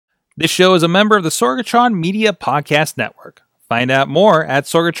This show is a member of the Sorgatron Media Podcast Network. Find out more at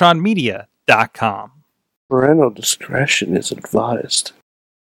sorgatronmedia.com. Parental discretion is advised.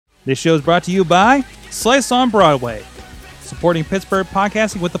 This show is brought to you by Slice on Broadway, supporting Pittsburgh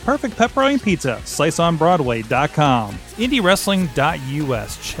podcasting with the perfect pepperoni pizza. SliceOnBroadway.com.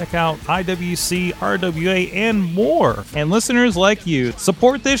 IndieWrestling.us. Check out IWC, RWA, and more. And listeners like you,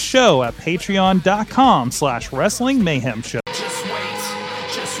 support this show at Patreon.com/Wrestling Mayhem Show. Just wait,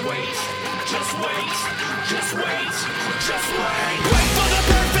 just wait, just wait, just wait, just wait. Wait for the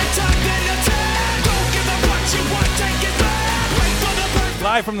perfect time, then attack. Don't give up what you want, take it back. Wait for the perfect...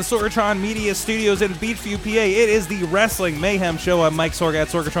 Live from the Sorgatron Media Studios in Beachview, PA, it is the Wrestling Mayhem Show. I'm Mike Sorg at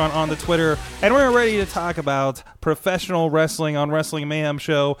Sorgatron on the Twitter, and we're ready to talk about professional wrestling on Wrestling Mayhem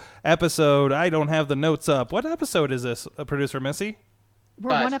Show episode. I don't have the notes up. What episode is this, Producer Missy? We're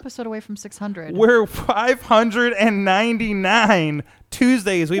one episode away from 600. We're 599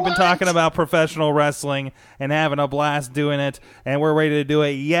 Tuesdays. We've been talking about professional wrestling and having a blast doing it, and we're ready to do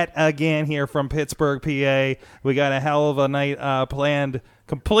it yet again here from Pittsburgh, PA. We got a hell of a night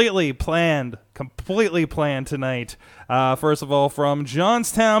completely planned tonight. First of all, from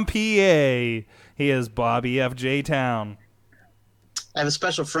Johnstown, PA, he is Bobby F. J. Town. I have a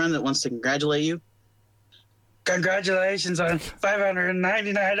special friend that wants to congratulate you. Congratulations on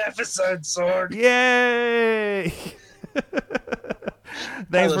 599 episodes, Sorg. Yay! I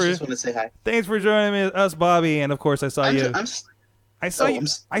just want to say hi. Thanks for joining us, Bobby. And of course, I saw you. I saw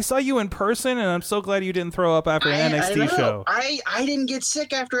you in person, and I'm so glad you didn't throw up after an NXT show. I didn't get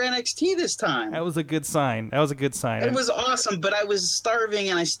sick after NXT this time. That was a good sign. It was awesome, but I was starving,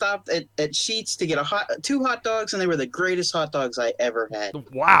 and I stopped at Sheetz to get two hot dogs, and they were the greatest hot dogs I ever had.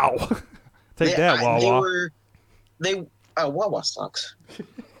 Wow! Take that, Wawa. Wawa sucks.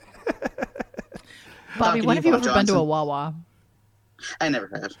 Bobby, when have you ever been to a Wawa? I never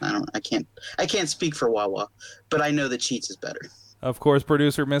have. I can't speak for Wawa, but I know that Sheetz is better. Of course,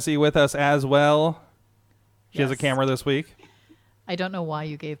 producer Missy with us as well. She has a camera this week. I don't know why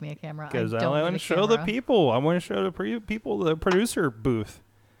you gave me a camera. Because I want to show the people. I want to show the people the producer booth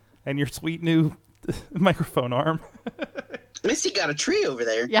and your sweet new microphone arm. Missy got a tree over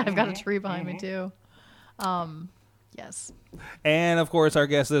there. Yeah, I've got a tree behind me too. Yes. And, of course, our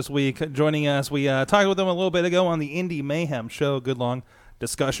guest this week joining us. We talked with him a little bit ago on the Indie Mayhem Show. Good long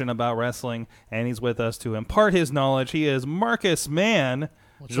discussion about wrestling. And he's with us to impart his knowledge. He is Marcus Mann,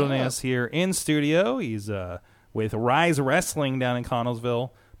 joining us here in studio. He's with Rise Wrestling down in Connellsville,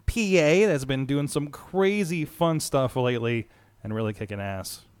 PA. That's been doing some crazy fun stuff lately and really kicking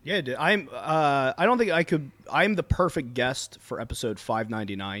ass. Yeah, dude, I don't think I could. I'm the perfect guest for episode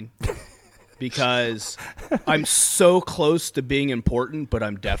 599. Because I'm so close to being important, but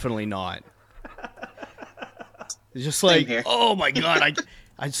I'm definitely not. It's just like, oh my god,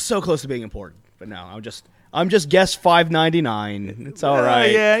 I'm so close to being important, but no, I'm just guest 599. It's all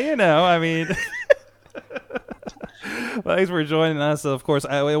right. Yeah, I mean. Well, thanks for joining us. Of course,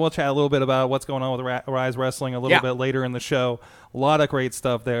 we'll chat a little bit about what's going on with Rise Wrestling a little bit later in the show. A lot of great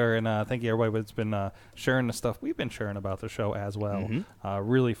stuff there, and thank you everybody that's been sharing the stuff we've been sharing about the show as well.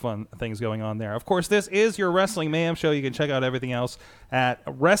 Really fun things going on there. Of course, this is your Wrestling Mayhem Show. You can check out everything else at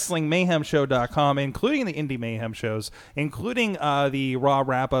WrestlingMayhemShow.com, including the Indie Mayhem shows, including the Raw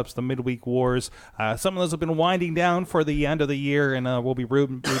wrap-ups, the Midweek Wars. Some of those have been winding down for the end of the year, and we'll be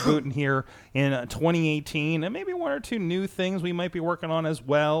rebooting here in 2018, and maybe one or two new things we might be working on as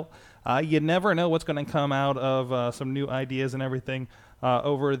well. You never know what's going to come out of some new ideas and everything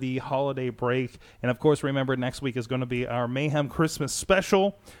over the holiday break. And, of course, remember, next week is going to be our Mayhem Christmas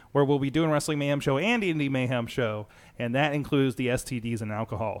special, where we'll be doing Wrestling Mayhem Show and Indie Mayhem Show, and that includes the STDs and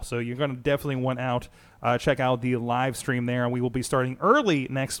alcohol. So you're going to definitely want out, check out the live stream there, and we will be starting early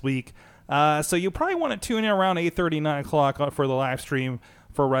next week. So you probably want to tune in around 8:30, 9 o'clock for the live stream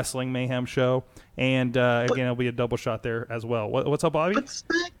for Wrestling Mayhem Show. And, again, it'll be a double shot there as well. What's up, Bobby?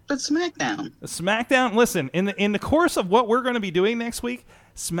 But SmackDown. SmackDown, listen, in the course of what we're going to be doing next week,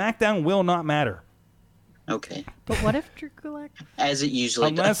 SmackDown will not matter. Okay. But what if Drew Gulak? As it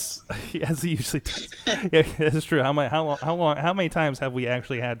usually does. As it usually does. Yeah, that's true. How many times have we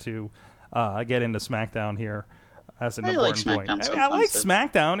actually had to get into SmackDown here? That's an important point. I like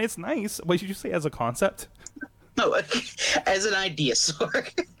SmackDown. It's nice. What did you say, as a concept? No, as an idea, sorry.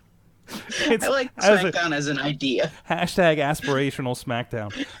 I like SmackDown as an idea. Hashtag aspirational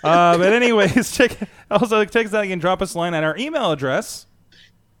SmackDown. But anyways, check us out. You can drop us a line at our email address.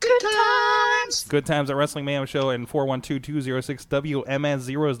 Good times Good Times at Wrestling Mayhem Show, and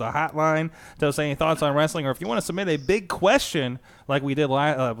 412-206-WMS0 is the hotline. Tell us any thoughts on wrestling, or if you want to submit a big question like we did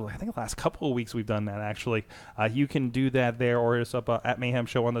I think the last couple of weeks we've done that, actually. You can do that there, or it's up at Mayhem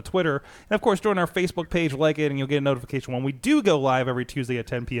Show on the Twitter. And, of course, join our Facebook page, like it, and you'll get a notification when we do go live every Tuesday at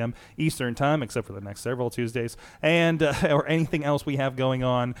 10 p.m. Eastern Time, except for the next several Tuesdays, and or anything else we have going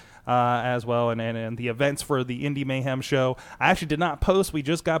on as well, and the events for the Indie Mayhem Show. I actually did not post. We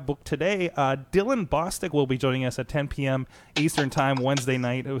just got booked today. Dylan Bostic will be joining us at 10 p.m. Eastern Time Wednesday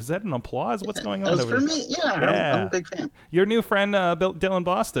night. Was that an applause? What's going on over there? That was for me. Yeah. I'm a big fan. Your new friend, Dylan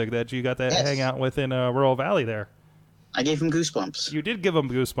Bostic, that you got to hang out with in Rural Valley there. I gave him goosebumps. You did give him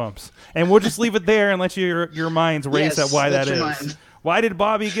goosebumps. And we'll just leave it there and let your minds race at why that is. Mind. Why did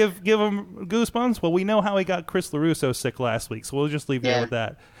Bobby give him goosebumps? Well, we know how he got Chris LaRusso sick last week, so we'll just leave it with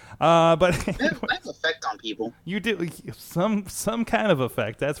that. But I have effect on people. You do some kind of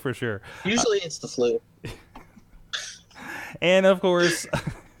effect, that's for sure. Usually it's the flu. And of course,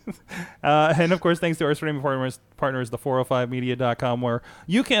 thanks to our streaming partners, the405media.com, where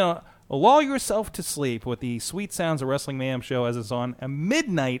you can lull yourself to sleep with the sweet sounds of Wrestling Mayhem Show as it's on at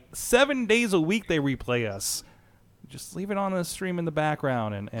midnight, 7 days a week. They replay us. Just leave it on the stream in the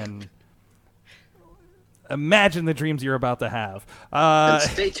background and imagine the dreams you're about to have. And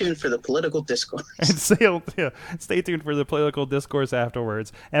stay tuned for the political discourse. And stay tuned for the political discourse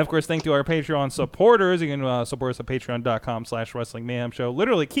afterwards. And, of course, thank you to our Patreon supporters. You can support us at patreon.com/Wrestling Mayhem Show.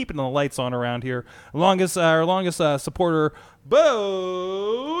 Literally keeping the lights on around here. Our longest supporter,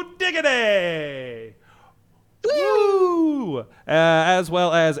 Bo Diggity! Woo! As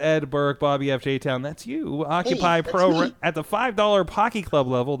well as Ed Burke, Bobby F. J-Town. That's you. Occupy Pro at the $5 Pocky Club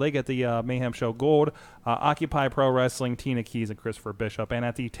level. They get the Mayhem Show Gold. Occupy Pro Wrestling, Tina Keys and Christopher Bishop. And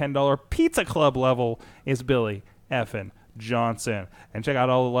at the $10 Pizza Club level is Billy Effin Johnson. And check out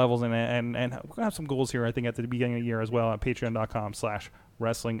all the levels. And we're going to have some goals here, I think, at the beginning of the year as well at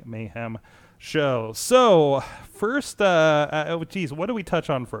patreon.com/Wrestling Mayhem Show. So, first, what do we touch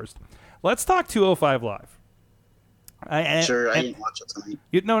on first? Let's talk 205 Live. I didn't watch it tonight.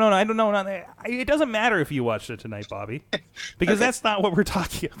 No, I don't know. It doesn't matter if you watched it tonight, Bobby, because that's not what we're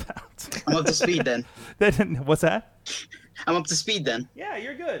talking about. I'm up to speed then. What's that? I'm up to speed then. Yeah,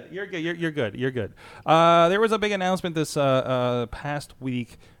 you're good. You're good. There was a big announcement this past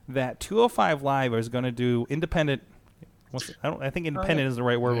week that 205 Live is going to do independent. I think independent is the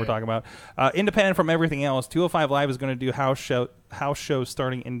right word we're talking about. Independent from everything else. 205 Live is going to do house shows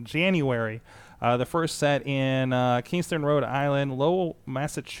starting in January. The first set in Kingston, Rhode Island, Lowell,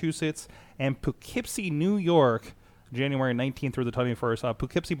 Massachusetts, and Poughkeepsie, New York, January 19th through the 21st.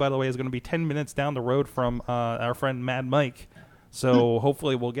 Poughkeepsie, by the way, is going to be 10 minutes down the road from our friend Mad Mike. So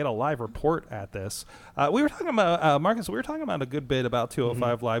hopefully we'll get a live report at this. We were talking about, Marcus, we were talking about a good bit about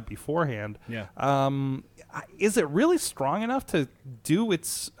 205 Live beforehand. Yeah. Is it really strong enough to do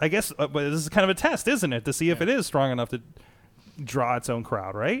its, I guess, this is kind of a test, isn't it, to see if it is strong enough to draw its own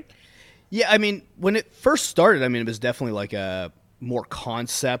crowd, right? Yeah, I mean, when it first started, it was definitely like a more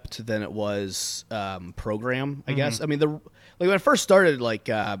concept than it was program, I guess. I mean, when it first started,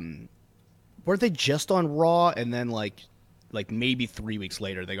 weren't they just on Raw, and then like maybe 3 weeks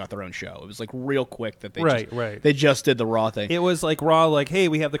later they got their own show? It was like real quick that they just did the Raw thing. It was like Raw, like, hey,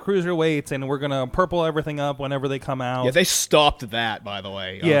 we have the cruiserweights and we're gonna purple everything up whenever they come out. Yeah, they stopped that, by the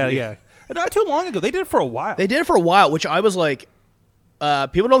way. Yeah. Not too long ago. They did it for a while. Which I was like,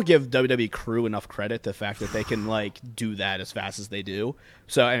 people don't give WWE crew enough credit, the fact that they can do that as fast as they do.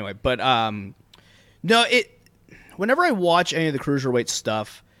 So anyway, but whenever I watch any of the cruiserweight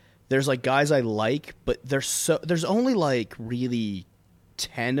stuff, there's guys I like, but there's only really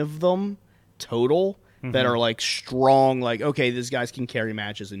 10 of them total that are strong, okay, these guys can carry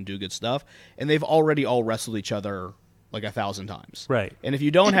matches and do good stuff, and they've already all wrestled each other 1,000 times. Right. And if you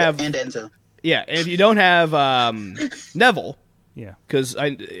don't have and Enzo. Yeah, and if you don't have Neville, yeah, because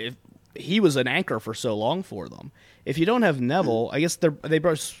he was an anchor for so long for them. If you don't have Neville, I guess they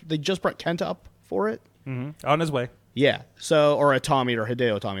just brought Kenta up for it. Mm-hmm. On his way. Yeah. So, or a Tommy or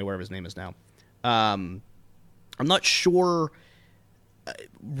Hideo Tommy, whatever his name is now. I'm not sure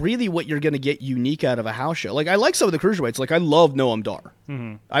really what you're going to get unique out of a house show. I like some of the cruiserweights. I love Noam Dar.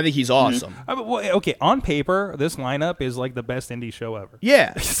 Mm-hmm. I think he's awesome. Okay, on paper, this lineup is the best indie show ever.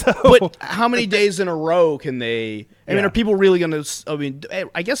 Yeah. But how many days in a row can they? I mean, are people really going to?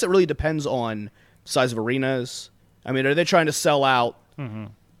 I guess it really depends on size of arenas. I mean, are they trying to sell out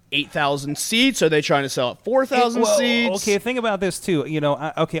 8,000 seats? Are they trying to sell out 4,000 seats? Okay, think about this too.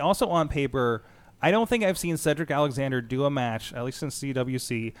 Also on paper, I don't think I've seen Cedric Alexander do a match, at least since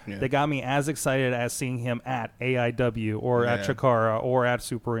CWC, that got me as excited as seeing him at AIW or at Chikara or at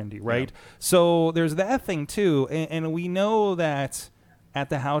Super Indie, right? So there's that thing too, and we know that at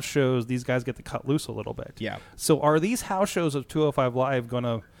the house shows, these guys get to cut loose a little bit. Yeah. So are these house shows of 205 Live going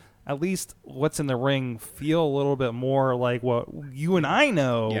to, at least what's in the ring, feel a little bit more like what you and I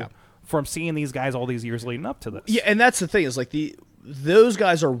know from seeing these guys all these years leading up to this? Yeah, and that's the thing is like those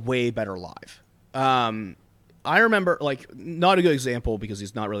guys are way better live. I remember, like, not a good example because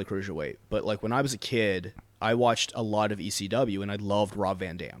he's not really cruiserweight, but like when I was a kid, I watched a lot of ECW and I loved Rob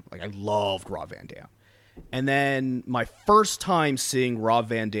Van Dam. Like, I loved Rob Van Dam. And then my first time seeing Rob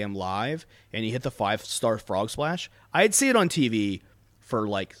Van Dam live and he hit the 5-star frog splash, I had seen it on TV for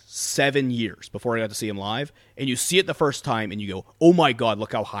like 7 years before I got to see him live. And you see it the first time and you go, oh my God,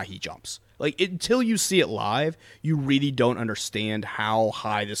 look how high he jumps. Like, until you see it live, you really don't understand how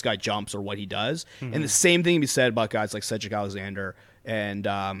high this guy jumps or what he does. Mm-hmm. And the same thing can be said about guys like Cedric Alexander and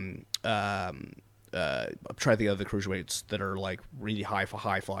I'm trying to think of the cruiserweights that are like really high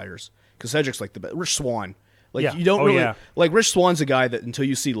flyers. Because Cedric's like the best. Rich Swann. Like, you don't really like Rich Swann's a guy that until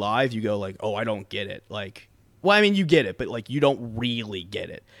you see live, you go like, oh, I don't get it. Like, well, I mean, you get it, but like you don't really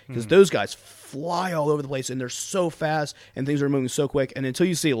get it because those guys fly all over the place and they're so fast and things are moving so quick. And until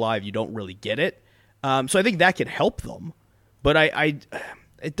you see it live, you don't really get it. So I think that can help them, but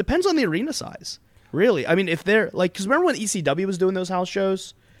it depends on the arena size, really. I mean, if they're like, because remember when ECW was doing those house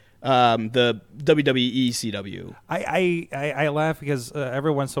shows, the WWE ECW. I laugh because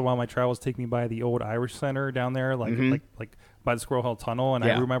every once in a while my travels take me by the old Irish Center down there, like by the Squirrel Hill Tunnel, and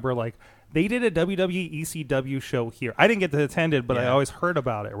I remember like. They did a WWE ECW show here. I didn't get to attend it, but I always heard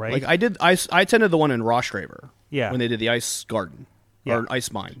about it, right? Like I did. I attended the one in Rostraver. Yeah. When they did the Ice Garden or Ice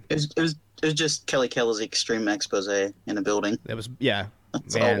Mine. It was just Kelly Kelly's extreme expose in a building. That was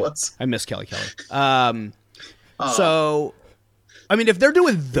That's all it was. I miss Kelly Kelly. So, I mean, if they're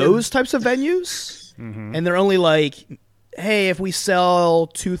doing those types of venues and they're only like, hey, if we sell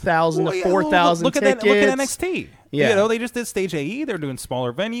 2,000 to 4,000 tickets, look at NXT. Yeah. You know, they just did Stage AE. They're doing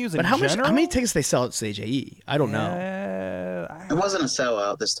smaller venues. But how many tickets they sell at Stage AE? I don't know. It wasn't a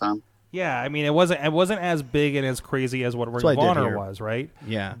sellout this time. Yeah, I mean, it wasn't as big and as crazy as what Ring of Honor was, right?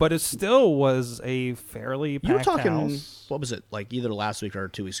 Yeah. But it still was a fairly packed You were talking, house. what was it, like either last week or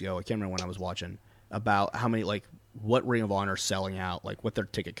 2 weeks ago, I can't remember when I was watching, about how many, like, what Ring of Honor is selling out, like what their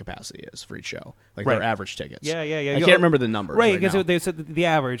ticket capacity is for each show, like their average tickets. Yeah. I can't remember the number. Right, because they said the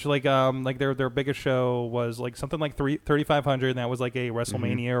average, like their biggest show was like something like 3,500, and that was like a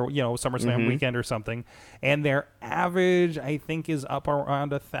WrestleMania or SummerSlam weekend or something. And their average, I think, is up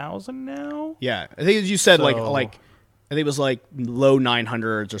around 1,000 now. Yeah, I think as you said, like I think it was like low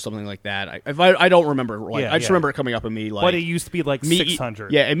 900s or something like that. I don't remember. I just remember it coming up at me like. But it used to be like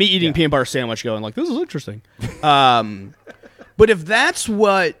 600. And me eating peanut butter sandwich, going like, "This is interesting." But if that's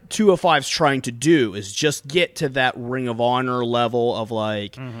what 205's trying to do, is just get to that Ring of Honor level of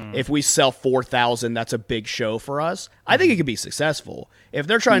like, if we sell 4,000, that's a big show for us. I think it could be successful. If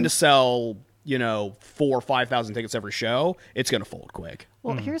they're trying to sell, 4,000 or 5,000 tickets every show, it's going to fold quick.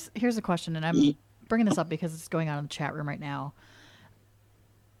 Well, here's a question, and I'm bringing this up because it's going on in the chat room right now.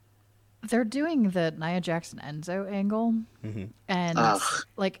 They're doing the Nia Jackson Enzo angle, and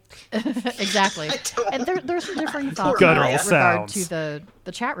like exactly. And there's some differing thoughts in regard to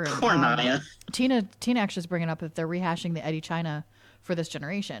the chat room. Poor Nia. Tina actually is bringing up that they're rehashing the Eddie China for this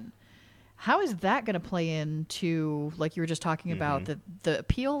generation. How is that going to play into, like you were just talking about, the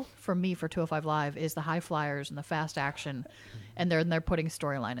appeal for me for 205 Live is the high flyers and the fast action, and they're putting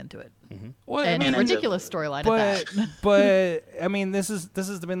storyline into it, and ridiculous storyline at that. But I mean, this has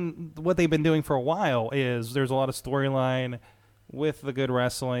been what they've been doing for a while. Is there's a lot of storyline with the good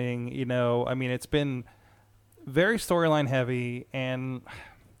wrestling. I mean, it's been very storyline heavy, and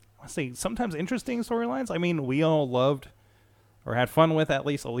let's see, sometimes interesting storylines. I mean, we all loved. Or had fun with at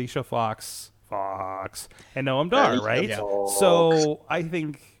least Alicia Fox, and Noam Dar, right? Yeah. So I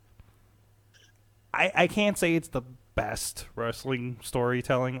think I can't say it's the best wrestling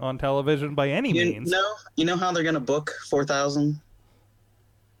storytelling on television by any means. You know how they're going to book 4,000?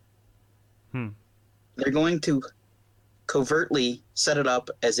 They're going to covertly set it up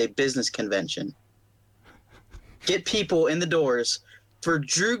as a business convention. Get people in the doors for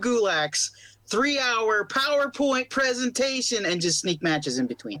Drew Gulak's 3-hour PowerPoint presentation and just sneak matches in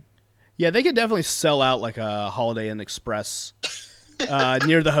between. Yeah, they could definitely sell out like a Holiday Inn Express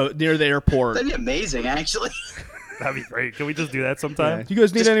near the airport. That'd be amazing, actually. That'd be great. Can we just do that sometime? Yeah. Do you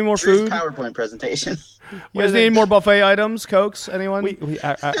guys need any more Drew's food? PowerPoint presentation. You guys need any more buffet items? Cokes? Anyone?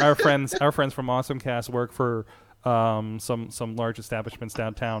 Our friends from Awesome Cast work for some large establishments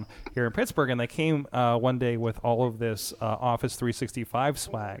downtown here in Pittsburgh, and they came one day with all of this Office 365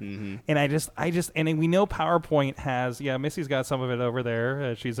 swag, and I just and we know PowerPoint has Missy's got some of it over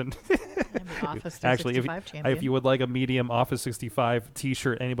there. She's an Office 365 actually champion. if you would like a medium Office 65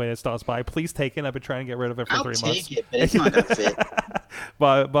 T-shirt, anybody that stops by, please take it. I've been trying to get rid of it for I'll 3 take months. it, but it's not gonna fit.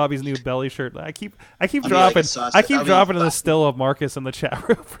 Bobby's new belly shirt. I keep dropping. like a sausage. I keep I'll be dropping a to the sausage. still of Marcus in the chat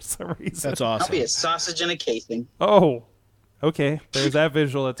room for some reason. That's I'll awesome. be a sausage in a casing. Oh, okay. There's that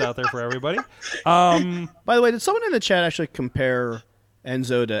visual that's out there for everybody. By the way, did someone in the chat actually compare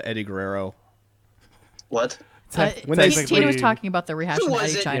Enzo to Eddie Guerrero? What? When they- Tina was talking about the rehashing Who of was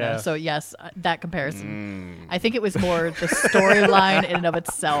Eddie it? China, Yeah. so yes, that comparison. I think it was more the storyline in and of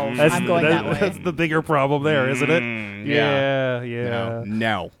itself. I'm going that way. That's the bigger problem there, isn't it? yeah. Yeah.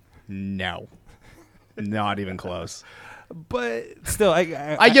 No. Not even close. But still,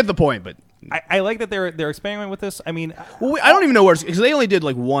 I get the point, but I like that they're experimenting with this. I mean, well, I don't even know where because they only did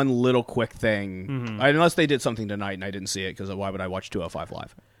like one little quick thing, unless they did something tonight and I didn't see it because why would I watch 205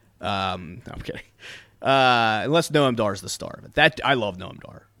 Live? No, I'm kidding. Unless Noam Dar is the star of it. That I love Noam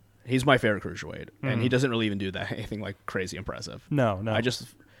Dar. He's my favorite cruiserweight, and he doesn't really even do that anything like crazy impressive. no. I just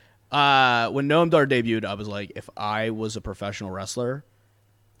when Noam Dar debuted, I was like, if I was a professional wrestler,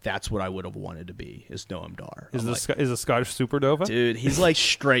 that's what I would have wanted to be. Is Noam Dar? is I'm the like, is a Scottish Supernova. dude, he's like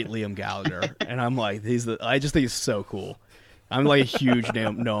straight Liam Gallagher, and I'm like, I just think he's so cool. I'm like a huge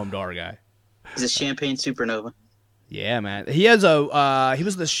Noam Dar guy. He's a champagne supernova. Yeah, man. He has he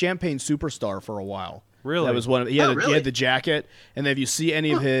was the Champagne Superstar for a while. Really? That was one of he really? had the jacket, and then if you see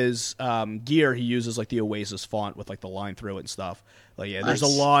any of his gear, he uses like the Oasis font with like the line through it and stuff. Like there's a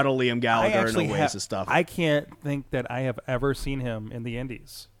Nice. lot of Liam I Gallagher and actually Oasis stuff. I can't think that I have ever seen him in the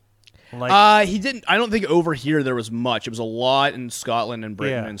Indies. Like, He didn't. I don't think over here there was much. It was a lot in Scotland and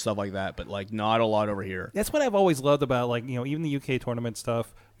Britain Yeah. and stuff like that, but like not a lot over here. that's what I've always loved about, like, even the UK tournament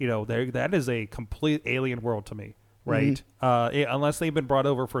stuff. That is a complete alien world to me, right? Unless they've been brought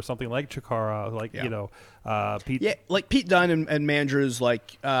over for something like Chikara, like Pete. Yeah, like Pete Dunne and Mandrews,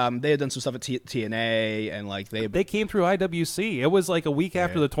 like they had done some stuff at TNA, and like They came through IWC. It was like a week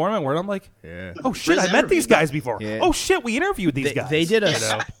after the tournament where I'm like, Yeah. oh shit, Riz I met these interviewed them. guys before. Yeah. Oh shit, we interviewed these guys. They did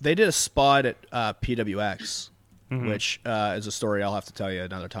a spot at PWX, which is a story I'll have to tell you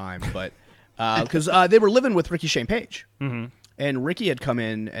another time. But because they were living with Ricky Shane Page, and Ricky had come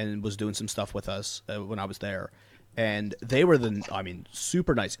in and was doing some stuff with us when I was there, and they were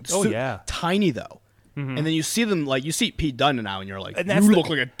super nice. Oh, yeah. Tiny though. And then you see them like you see Pete Dunne now, and you're like, And that's you the- look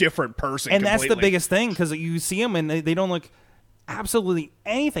like a different person. And that's the completely. biggest thing, because you see them and they don't look absolutely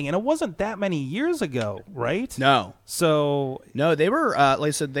anything. And it wasn't that many years ago, right? No, So they were like I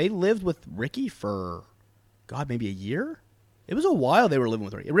said, they lived with Ricky for maybe a year. It was a while they were living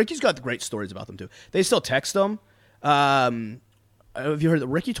with Ricky. Ricky's got great stories about them too. They still text them. Have you heard that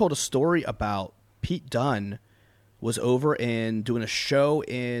Ricky told a story about Pete Dunne was over in doing a show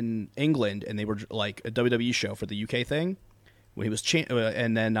in England, and they were like a WWE show for the UK thing when he was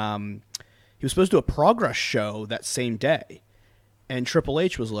and then he was supposed to do a Progress show that same day, and Triple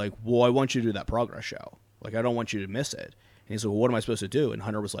H was like, well, I want you to do that Progress show, like I don't want you to miss it. And he's like, well, what am I supposed to do? And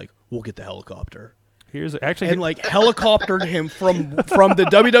Hunter was like, we'll get the helicopter, here's actually and like helicoptered him from the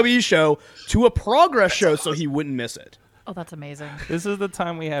WWE show to a Progress show so he wouldn't miss it. Oh, that's amazing. this is the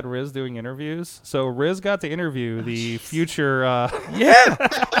time we had Riz doing interviews. So Riz got to interview the future Yeah.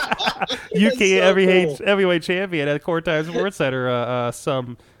 UK so heavyweight champion at Court Time Sports Center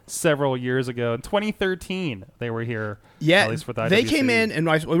several years ago. In 2013, they were here. Yeah, at least with IWC. they came in and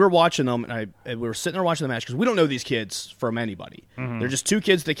we were watching them, and we were sitting there watching the match because we don't know these kids from anybody. They're just two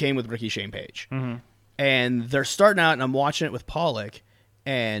kids that came with Ricky Shane Page, and they're starting out, and I'm watching it with Pollock,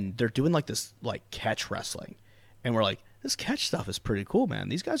 and they're doing like this like catch wrestling, and we're like, this catch stuff is pretty cool, man.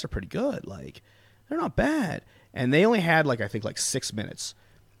 These guys are pretty good. Like, they're not bad. And they only had I think 6 minutes.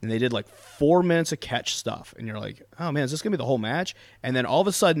 And they did like 4 minutes of catch stuff. And you're like, oh man, is this going to be the whole match? And then all of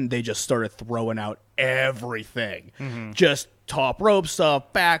a sudden they just started throwing out everything. Just top rope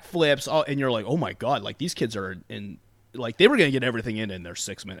stuff, backflips. And you're like, oh my God, like these kids are in, like they were going to get everything in their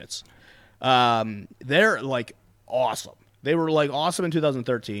 6 minutes. They're like awesome. They were like awesome in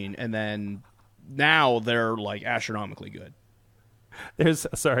 2013. And then now they're like astronomically good. There's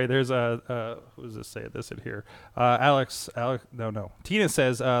a who does this say this in here? Alex, no. Tina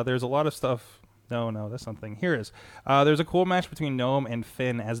says there's a lot of stuff. No, that's something. Here is. There's a cool match between Noam and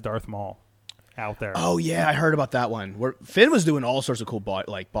Finn as Darth Maul out there. Oh yeah, I heard about that one. Where Finn was doing all sorts of cool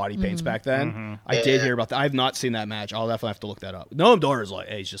body paints back then. I did hear about that. I've not seen that match. I'll definitely have to look that up. Noam Dar is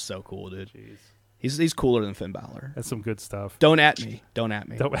he's just so cool, dude. Jeez. He's cooler than Finn Balor. That's some good stuff. Don't at me. Don't at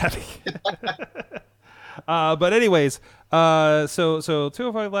me. Don't have But anyways, so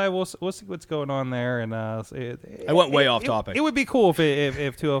 205 Live, we'll see what's going on there, and I went way off topic. It would be cool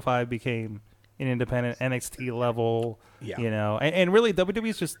if 205 became an independent NXT level, and really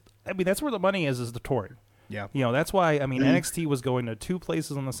WWE's just, I mean, that's where the money is the touring. Yeah. That's why, I mean, NXT was going to 2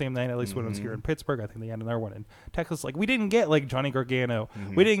 places on the same night, at least when it was here in Pittsburgh. I think they had another one in Texas. Like, we didn't get, like, Johnny Gargano.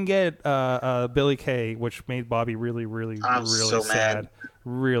 We didn't get Billy Kay, which made Bobby really, really, really so sad. mad.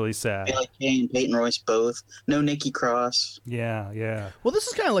 Really sad. Billy Kay and Peyton Royce both. No Nikki Cross. Yeah. Well, this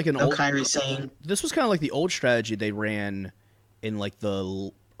is kind of like No Kairi Sane. This was kind of like the old strategy they ran in, like,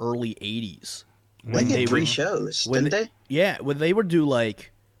 the early 80s. They did 3 shows, didn't they? Yeah, when they would do,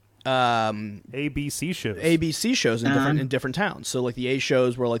 like... ABC shows in different towns. So like the A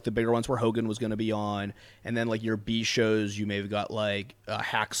shows were like the bigger ones where Hogan was going to be on, and then like your B shows you may have got like a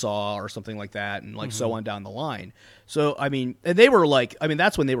Hacksaw or something like that, and like so on down the line. So I mean, and they were like, I mean,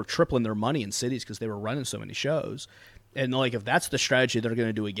 that's when they were tripling their money in cities because they were running so many shows. And like if that's the strategy they're going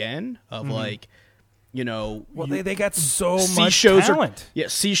to do again of like, well, they got so C much shows talent.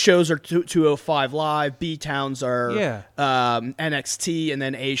 C shows are 205 Live. B towns are NXT, and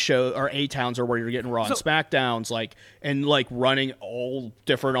then A towns are where you're getting Raw and SmackDowns, like and like running all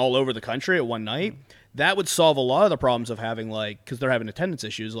different all over the country at one night. That would solve a lot of the problems of having like because they're having attendance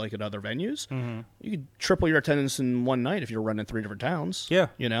issues like at other venues. You could triple your attendance in one night if you're running 3 different towns. Yeah,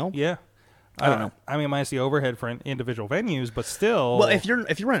 Yeah. I don't know. I mean, minus the overhead for individual venues, but still. Well, if you're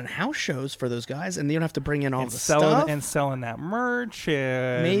running house shows for those guys, and you don't have to bring in all the selling stuff, and selling that merch,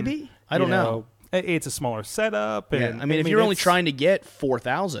 and, maybe I don't know. It's a smaller setup. And, I mean, if you're only trying to get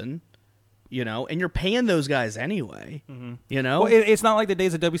 4,000, and you're paying those guys anyway, Well, it's not like the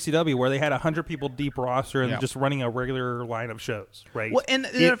days of WCW where they had 100 people deep roster and just running a regular line of shows, right? Well, and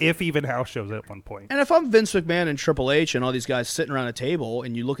if even house shows at one point. And if I'm Vince McMahon and Triple H and all these guys sitting around a table,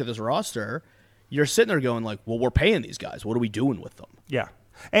 and you look at this roster, you're sitting there going like, well, we're paying these guys. What are we doing with them? Yeah.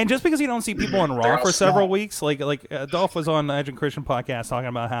 And just because you don't see people on Raw for several weeks, like Dolph was on the Edge and Christian podcast talking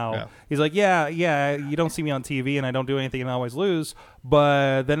about how he's like, yeah, you don't see me on TV and I don't do anything and I always lose,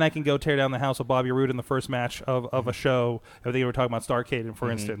 but then I can go tear down the house of Bobby Roode in the first match of a show. I think we were talking about Starrcade, for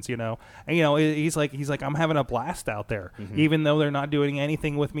instance, and he's like, I'm having a blast out there, even though they're not doing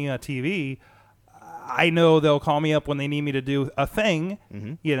anything with me on TV. I know they'll call me up when they need me to do a thing.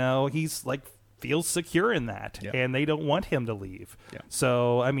 He's like. Feels secure in that, and they don't want him to leave.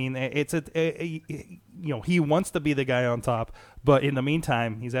 So, I mean, it's he wants to be the guy on top, but in the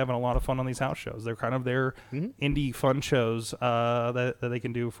meantime, he's having a lot of fun on these house shows. They're kind of their indie fun shows that they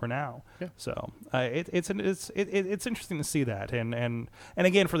can do for now. So, it's interesting to see that, and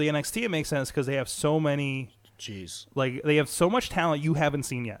again for the NXT, it makes sense because they have so many. Like they have so much talent you haven't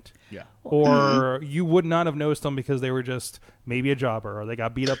seen yet. Or you would not have noticed them because they were just maybe a jobber or they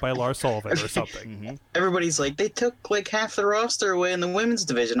got beat up by Lars Sullivan or something. Everybody's like, they took like half the roster away in the women's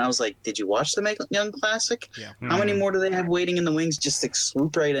division. I was like, did you watch the Mae Young Classic? How many more do they have waiting in the wings just to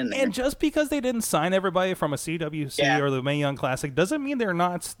swoop right in there? And just because they didn't sign everybody from a CWC or the Mae Young Classic doesn't mean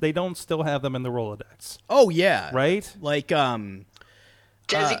they don't still have them in the Rolodex. Oh yeah. Right? Like Jazzy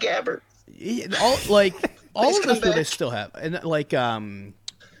Gabbert. All of those they still have. And like I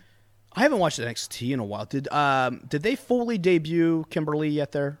haven't watched NXT in a while. Did they fully debut Kimberly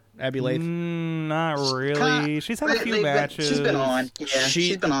yet there? Abby Lathe? Not really. She's had a few matches. She's been on. Yeah,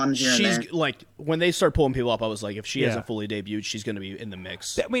 she's been on here and there. Like, when they start pulling people up, I was like, if she hasn't fully debuted, she's going to be in the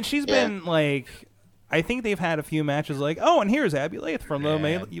mix. I mean, she's been like... I think they've had a few matches like, and here's Abby Lathe from the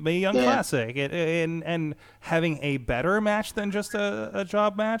Mae Young Classic, and having a better match than just a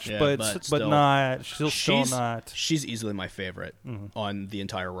job match, but not. She's not. She's easily my favorite on the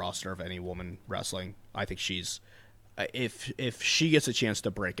entire roster of any woman wrestling. I think she's, if she gets a chance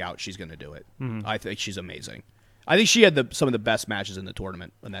to break out, she's going to do it. I think she's amazing. I think she had some of the best matches in the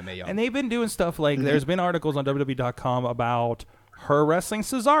tournament when that Mae Young. And they've been doing stuff like there's been articles on WWE.com about her wrestling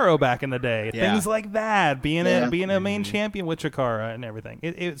Cesaro back in the day, things like that, being a main champion with Chikara and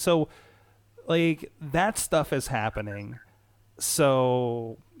everything. So, like, that stuff is happening.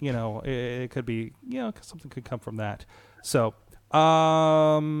 So, it could be, something could come from that. So,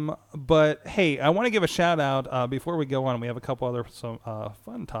 but hey, I want to give a shout out before we go on. We have a couple other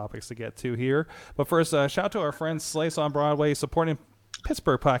fun topics to get to here. But first, shout out to our friends Slice on Broadway supporting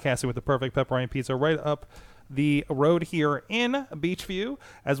Pittsburgh podcasting with the perfect pepperoni pizza right up the road here in Beachview,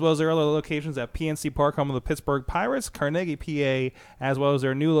 as well as their other locations at PNC Park, home of the Pittsburgh Pirates, Carnegie, PA, as well as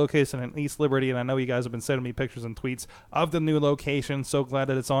their new location in East Liberty. And I know you guys have been sending me pictures and tweets of the new location. So glad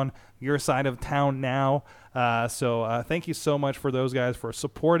that it's on your side of town now. So thank you so much for those guys for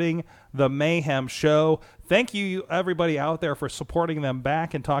supporting the Mayhem show. Thank you, everybody out there, for supporting them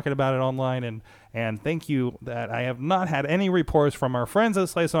back and talking about it online. And thank you that I have not had any reports from our friends at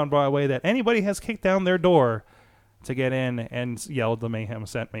Slice on Broadway that anybody has kicked down their door to get in and yelled the Mayhem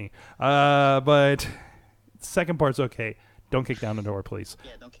sent me. But second part's okay. Don't kick down the door, please.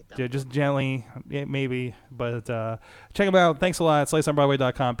 Yeah, don't kick down. Yeah, just gently, maybe. But check them out. Thanks a lot.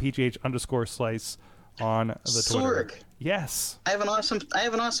 SliceOnBroadway.com, PGH_Slice on the Twitter. Sorg. Yes. I have an awesome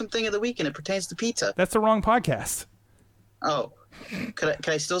thing of the week, and it pertains to pizza. That's the wrong podcast. Oh, can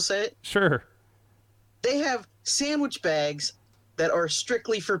I still say it? Sure. They have sandwich bags that are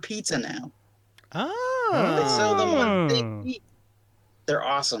strictly for pizza now. Oh. They sell them on big feet. They're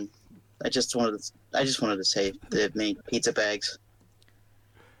awesome. I just wanted to say they made pizza bags.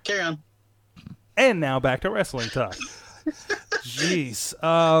 Carry on. And now back to wrestling talk. Jeez.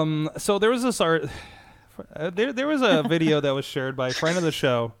 So there was this art. There was a video that was shared by a friend of the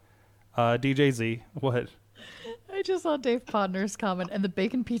show, DJ Z. What? I just saw Dave Podner's comment, and the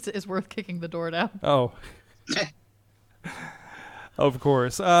bacon pizza is worth kicking the door down. Oh. Of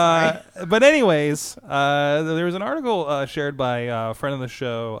course. But anyways, there was an article shared by a friend of the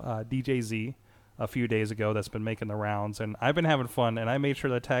show, DJ Z, a few days ago that's been making the rounds. And I've been having fun, and I made sure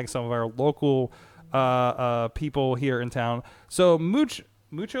to tag some of our local people here in town. So Mucho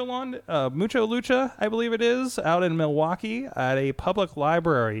Lucha, I believe it is, out in Milwaukee at a public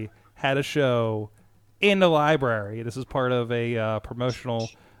library, had a show in the library. This is part of a promotional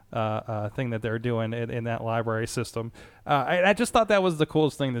thing that they're doing in that library system. I just thought that was the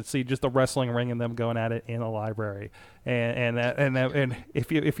coolest thing to see, just a wrestling ring and them going at it in a library. And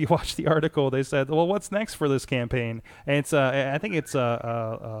if you watch the article, they said, well, what's next for this campaign? And it's I think it's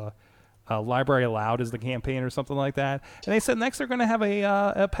Library Loud is the campaign or something like that. And they said next they're going to have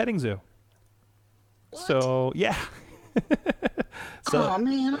a petting zoo. What? So yeah. Oh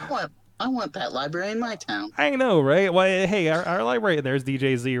man, I want that library in my town. I know, right? Well, hey, our library, there's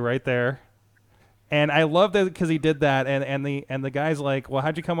DJ Z right there. And I love that because he did that. And the guy's like, well,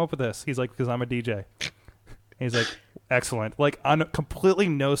 how'd you come up with this? He's like, because I'm a DJ. He's like, excellent. Like, completely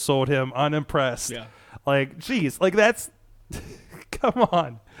no-sold him, unimpressed. Yeah. Like, geez, like that's, come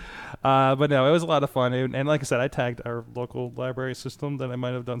on. But no, it was a lot of fun. And like I said, I tagged our local library system that I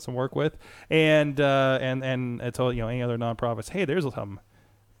might have done some work with. And I told, any other nonprofits, hey, there's some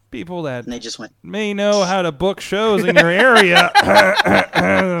people that And they just went, may know how to book shows in your area.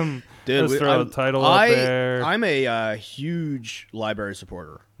 Dude, let's throw a title up there. I'm a huge library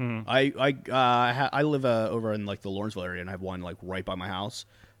supporter. Mm-hmm. I live over in like the Lawrenceville area, and I have one like right by my house.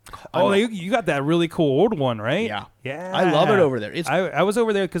 You got that really cool old one, right? Yeah. Yeah. I love it over there. I was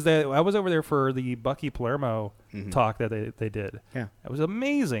over there because I was over there for the Bucky Palermo talk that they did. Yeah. It was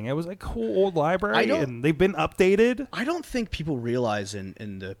amazing. It was a cool old library, and they've been updated. I don't think people realize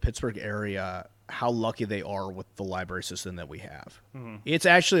in the Pittsburgh area how lucky they are with the library system that we have. Mm-hmm. It's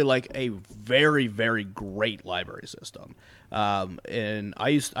actually like a very, very great library system. And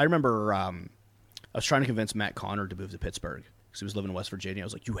I remember I was trying to convince Matt Connor to move to Pittsburgh because he was living in West Virginia. I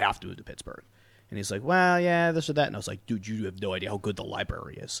was like, you have to move to Pittsburgh. And he's like, well, yeah, this or that. And I was like, dude, you have no idea how good the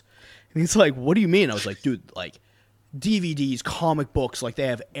library is. And he's like, what do you mean? I was like, dude, like DVDs, comic books, like they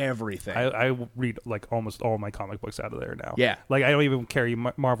have everything. I read like almost all my comic books out of there now. Yeah. Like I don't even carry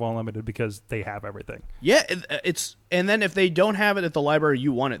Marvel Unlimited because they have everything. Yeah, and then if they don't have it at the library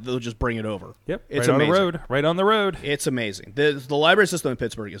you want it, they'll just bring it over. Yep. It's right amazing. on the road. Right on the road. It's amazing. The library system in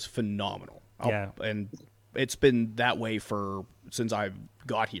Pittsburgh is phenomenal. Yeah. And it's been that way since I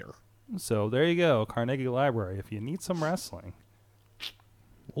got here. So there you go, Carnegie Library. If you need some wrestling,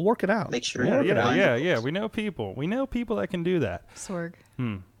 we'll work it out. make sure Yeah. We know people. We know people that can do that. Sorg.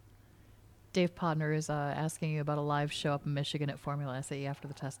 Dave Podner is asking you about a live show up in Michigan at Formula SAE after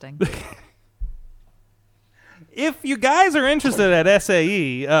the testing. If you guys are interested at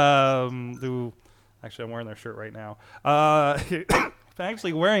SAE, actually I'm wearing their shirt right now. I'm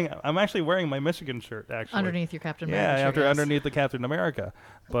actually wearing my Michigan shirt actually Underneath your Captain America. Yeah, shirt, yes. underneath the Captain America.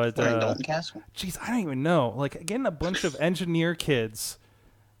 But We're in Dalton Castle. geez, I don't even know. Like getting a bunch of engineer kids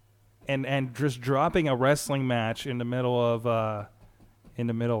and just dropping a wrestling match in the middle of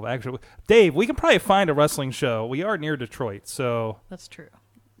actually Dave, we can probably find a wrestling show. We are near Detroit, so That's true.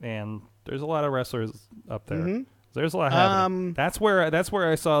 and there's a lot of wrestlers up there. Mm-hmm. There's a lot happening. That's where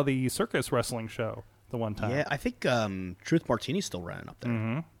I saw the circus wrestling show the one time. Yeah, I think Truth Martini's still running up there.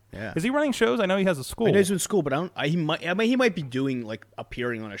 Mm-hmm. Yeah. Is he running shows? I know he has a school. I know he's in school, but he might be doing like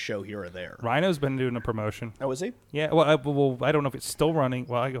appearing on a show here or there. Rhino's been doing a promotion. Oh, is he? Yeah. Well, I don't know if it's still running.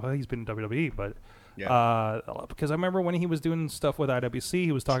 Well, he's been in WWE, but Because I remember when he was doing stuff with IWC,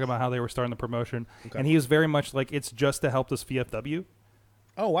 he was talking about how they were starting the promotion, and he was very much like, it's just to help this VFW.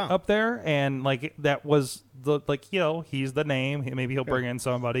 Oh wow! Up there, and like that was the he's the name. Maybe he'll bring in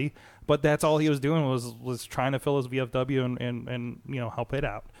somebody, but that's all he was doing was trying to fill his VFW and help it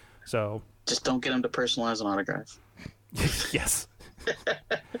out. So just don't get him to personalize an autograph. Yes.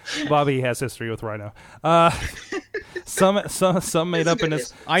 Bobby has history with Rhino. Some made up in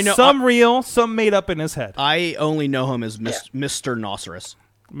his. I know some real, some made up in his head. I only know him as Mr. Nossaurus.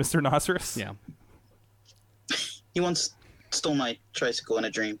 Mr. Nossaurus. Yeah. He once stole my tricycle in a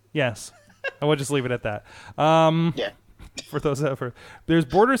dream. Yes, I will just leave it at that. Yeah. For those there's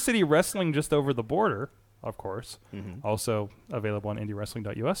Border City Wrestling just over the border, of course. Also available on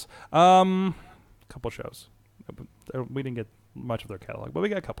IndieWrestling.us. Couple shows. We didn't get much of their catalog, but we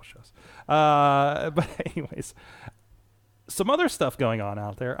got a couple shows. But anyways, some other stuff going on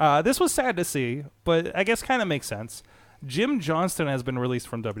out there. This was sad to see, but I guess kind of makes sense. Jim Johnston has been released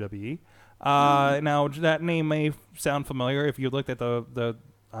from WWE. Now that name may sound familiar if you looked at the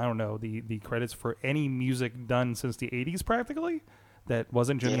credits for any music done since the 80s practically that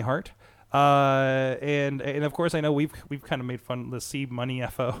wasn't Jimmy Hart. And of course I know we've kind of made fun of the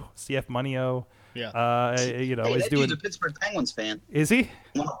CF Money-O. Yeah. He's doing a Pittsburgh Penguins fan. Is he?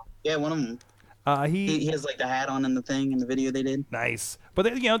 Yeah, one of them. He has like the hat on in the thing in the video they did. Nice, but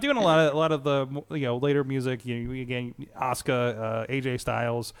doing a lot of the later music. Again, Asuka, AJ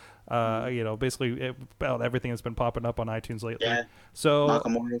Styles. Basically about everything that's been popping up on iTunes lately. Yeah. So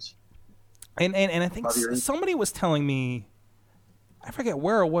Nakamura's. And I think somebody was telling me, I forget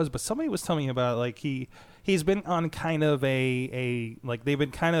where it was, but somebody was telling me about like he's been on kind of a they've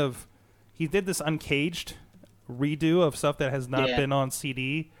been kind of, he did this Uncaged redo of stuff that has not been on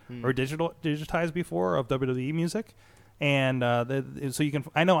CD or digitized before of WWE music, and so you can.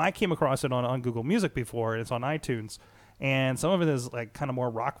 I know I came across it on Google Music before. It's on iTunes, and some of it is like kind of more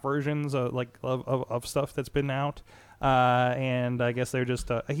rock versions of stuff that's been out. And I guess they're just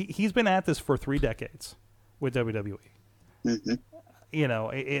he's been at this for 3 decades with WWE. Mm-hmm.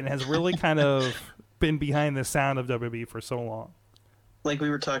 It has really kind of been behind the sound of WWE for so long. Like we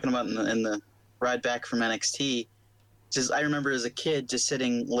were talking about in the ride back from NXT, I remember as a kid just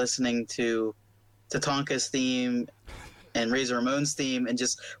sitting listening to Tatanka's theme and Razor Ramon's theme and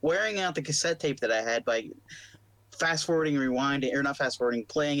just wearing out the cassette tape that I had by fast forwarding and rewinding, or not fast forwarding,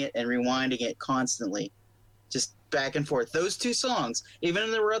 playing it and rewinding it constantly, just back and forth. Those 2 songs, even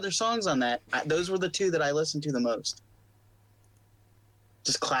if there were other songs on that, those were the 2 that I listened to the most.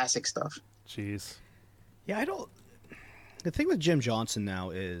 Just classic stuff. Jeez. Yeah, the thing with Jim Johnson now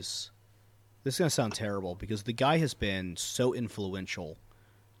is, this is going to sound terrible because the guy has been so influential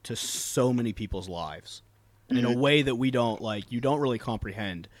to so many people's lives in a way that you don't really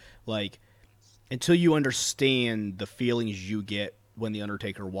comprehend. Like, until you understand the feelings you get when The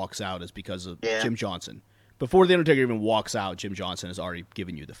Undertaker walks out is because of Jim Johnson. Before The Undertaker even walks out, Jim Johnson has already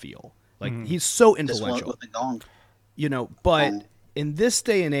given you the feel. Like, he's so influential. But in this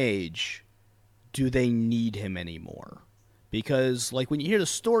day and age, do they need him anymore? Because, like, when you hear the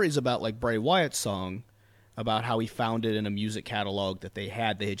stories about, like, Bray Wyatt's song, about how he found it in a music catalog that they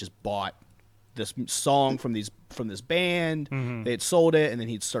had just bought this song from this band, they had sold it, and then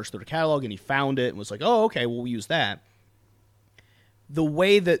he'd searched through the catalog, and he found it, and was like, oh, okay, well, we'll use that. The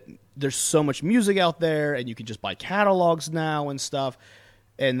way that there's so much music out there, and you can just buy catalogs now and stuff,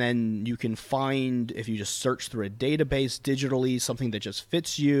 and then you can find, if you just search through a database digitally, something that just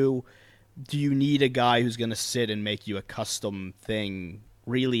fits you. Do you need a guy who's going to sit and make you a custom thing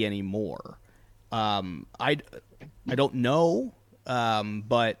really anymore? I don't know,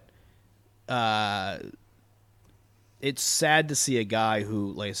 but it's sad to see a guy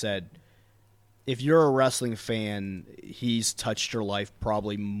who, like I said, if you're a wrestling fan, he's touched your life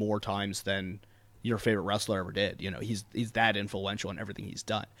probably more times than your favorite wrestler ever did. He's that influential in everything he's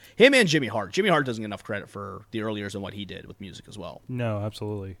done. Him and Jimmy Hart. Jimmy Hart doesn't get enough credit for the early years and what he did with music as well. No,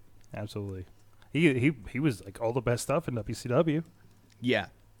 absolutely. He was like all the best stuff in WCW. Yeah,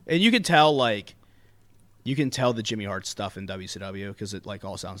 and you can tell the Jimmy Hart stuff in WCW because it like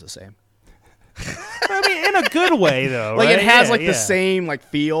all sounds the same. I mean, in a good way though. Like right? it has the same like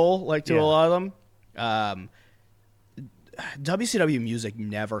feel like to a lot of them. WCW music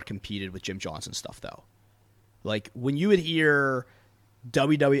never competed with Jim Johnson stuff though. Like when you would hear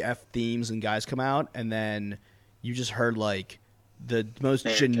WWF themes and guys come out, and then you just heard like the most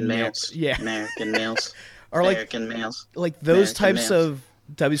generic, American males, or like American males, like those American types males. of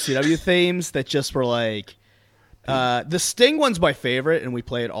WCW themes that just were like The Sting one's my favorite, and we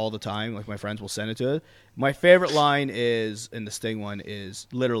play it all the time. Like, my friends will send it to us. My favorite line is, in the Sting one, is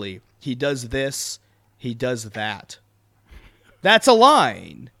literally, he does this, he does that. That's a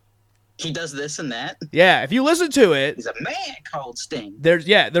line. He does this and that. Yeah, if you listen to it, He's a man called Sting. there's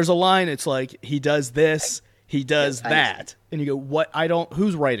a line. It's like, he does this, he does that, and you go, what?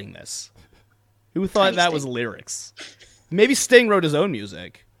 Who's writing this? Who thought Tiny that Sting. was lyrics? Maybe Sting wrote his own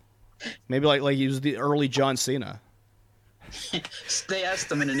music. Maybe like he was the early John Cena. They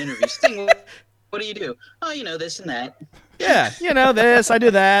asked him in an interview, Sting, what do you do? Oh, this and that. Yeah, this, I do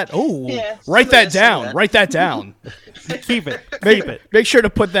that. Oh, Yeah, write some of that this, some of down. that. Write that down. Keep it. Keep it. Make sure to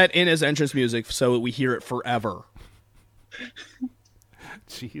put that in as entrance music so we hear it forever.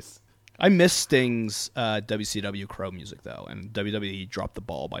 Jeez. I miss Sting's WCW Crow music, though, and WWE dropped the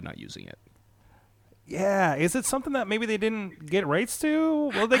ball by not using it. Yeah, is it something that maybe they didn't get rights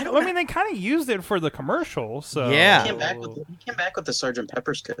to? Well, they kind of used it for the commercial. So Yeah. He came back with the Sgt.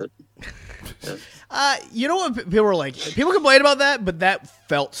 Pepper's coat. You know what people were like? People complain about that, but that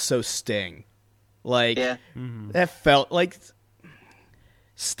felt so Sting. Like, Yeah. that felt like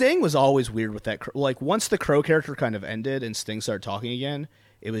Sting was always weird with that. Like, once the Crow character kind of ended and Sting started talking again,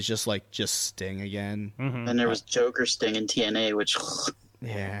 it was just Sting again. And there was Joker Sting in TNA, which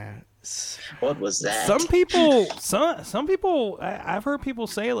Yeah. what was that? some people, I've heard people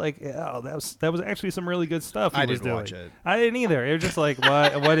say like, "Oh, that was actually some really good stuff." I was didn't doing. watch it. I didn't either. It was just like,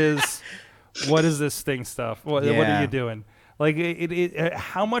 what is this Sting stuff? What Yeah. are you doing? Like,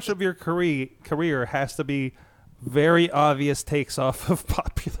 how much of your career has to be very obvious takes off of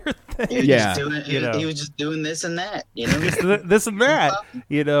popular things? He was Yeah. just doing, he was just doing this and that, This and that,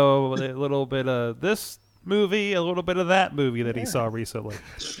 a little bit of this movie, a little bit of that movie that he saw recently.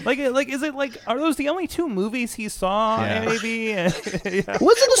 Is it like, are those the only two movies he saw? Yeah. Maybe. Yeah. Wasn't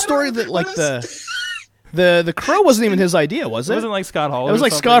the story that the Crow wasn't even his idea, was It it? wasn't like Scott Hall. It was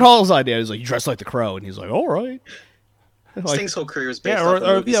like Scott Hall's idea. He was like, you dress like the Crow, and he's like, all right. Sting's whole career was based Yeah, off or-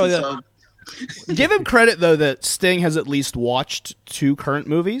 of movies he yeah. saw. Give him credit, though, that Sting has at least watched 2 current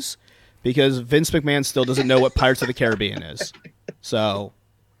movies, because Vince McMahon still doesn't know what Pirates of the Caribbean is. So,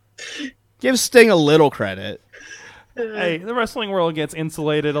 give Sting a little credit. Hey, the wrestling world gets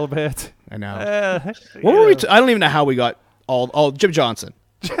insulated a bit. I know. What What were we? I don't even know how we got all Jim Johnson.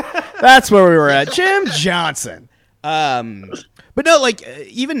 That's where we were at. Jim Johnson. But no,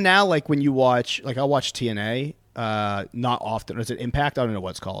 even now, when you watch, I'll watch TNA. Not often. Is it Impact? I don't know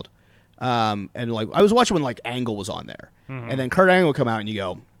what it's called. And I was watching when Angle was on there, and then Kurt Angle would come out, and you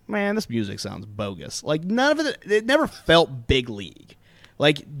go, man, this music sounds bogus. None of it never felt big league.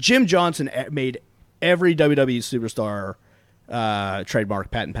 Jim Johnson made every WWE superstar,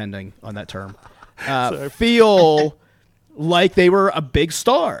 trademark, patent pending on that term, feel like they were a big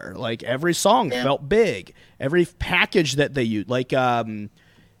star. Every song felt big. Every package that they used.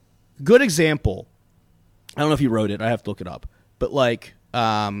 Good example. I don't know if he wrote it. I have to look it up. But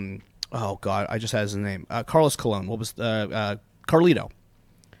oh God, I just had his name. Carlos Colon. What was Carlito?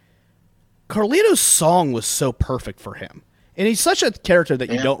 Carlito's song was so perfect for him. And he's such a character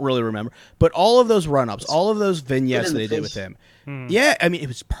that you don't really remember. But all of those run-ups, all of those vignettes they did with him. Yeah, I mean, it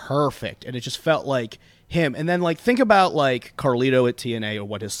was perfect. And it just felt like him. And then, think about, Carlito at TNA or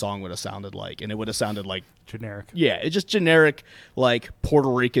what his song would have sounded like. And it would have sounded like... generic. Yeah, it's just generic, Puerto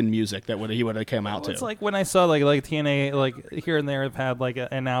Rican music that he would have come out to. It's like when I saw, TNA, here and there have had,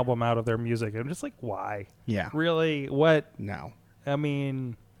 an album out of their music. I'm just like, why? Yeah. Really? What? No. I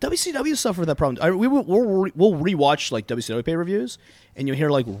mean... WCW suffered that problem. We'll rewatch WCW pay-per-views, and you'll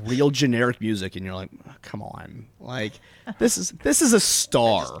hear real generic music, and you're like, oh, come on, this is a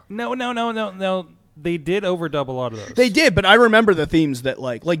star. No. They did overdub a lot of those. They did, but I remember the themes that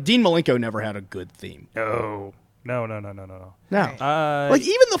Dean Malenko never had a good theme. No. No. Uh,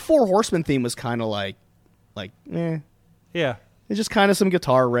 Even the Four Horsemen theme was kind of eh. Yeah. It's just kind of some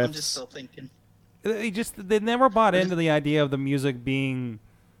guitar riffs. I'm just still thinking. They never bought into the idea of the music being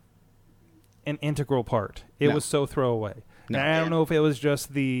an integral part. It No. was so throwaway. No. And I don't know if it was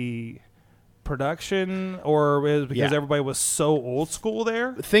just the production or it was because Yeah. everybody was so old school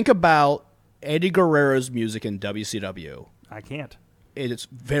there. Think about Eddie Guerrero's music in WCW. I can't. It's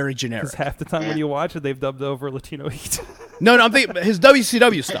very generic. Because half the time when you watch it, they've dubbed over Latino heat. No, I'm thinking his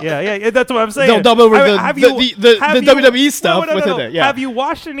WCW stuff. yeah, that's what I'm saying. They'll dub over the WWE stuff No. within it. Yeah. Have you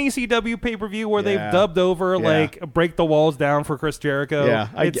watched an ECW pay-per-view where they've Yeah. dubbed over Yeah. Break the Walls Down for Chris Jericho? Yeah,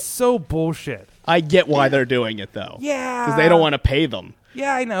 It's so bullshit. I get why they're doing it, though. Yeah. Because they don't want to pay them.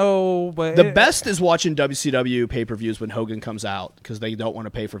 Yeah, I know, but The best is watching WCW pay-per-views when Hogan comes out because they don't want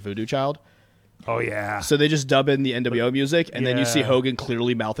to pay for Voodoo Child. Oh yeah. So they just dub in the NWO music, and then you see Yeah. Hogan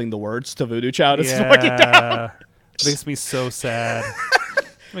clearly mouthing the words to Voodoo Child. It's fucking down. Makes me so sad.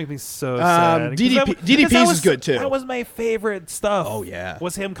 Makes me so sad. DDP's is good too. That was my favorite stuff. Oh, yeah.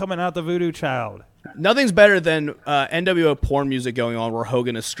 Was him coming out the Voodoo Child. Nothing's better than NWO porn music going on where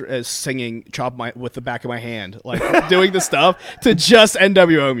Hogan is singing with the back of my hand, like doing the stuff to just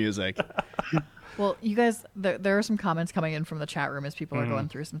NWO music. Well, you guys, there are some comments coming in from the chat room as people are going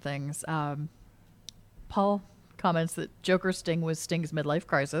through some things. Paul comments that Joker Sting was Sting's midlife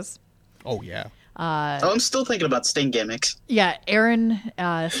crisis. Oh, yeah. I'm still thinking about Sting gimmicks. Yeah, Aaron,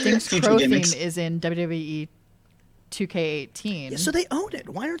 Sting's Future crow theme gimmicks. is in WWE 2K18. Yeah, so they own it.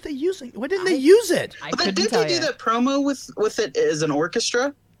 Why aren't they using? Why didn't they use it? I But couldn't didn't tell they do you. that promo with it as an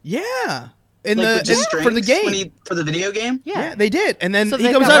orchestra? Yeah, With just for the strings game. for the video game? Yeah, they did. And then So he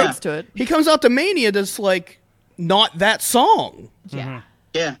they've comes got out. rights to it. He comes out to Mania just like not that song, Yeah.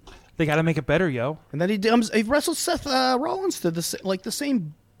 Yeah. They got to make it better, yo. and then he wrestled Seth Rollins to the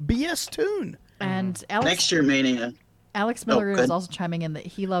same BS tune. And Next year, Mania. Alex Miller good. is also chiming in that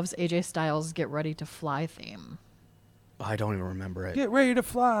he loves AJ Styles' "Get Ready to Fly" theme. I don't even remember it. Get ready to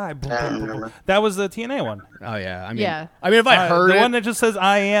fly. Boom, I boom, don't boom, remember. boom. That was the TNA one. Oh yeah, I mean, if I Uh, heard the it, one that just says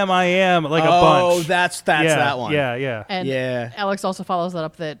 "I am," like a bunch. oh, that's yeah, that one. Yeah. And Yeah. Alex also follows that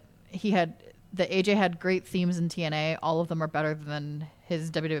up that AJ had great themes in TNA. All of them are better than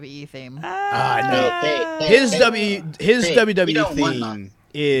his WWE theme. No. Hey, His hey, we WWE don't want theme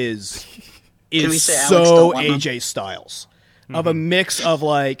is Can we say Alex so don't want none? AJ Styles of a mix of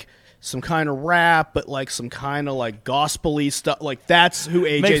like some kind of rap, but like some kind of like gospel-y stuff. Like that's who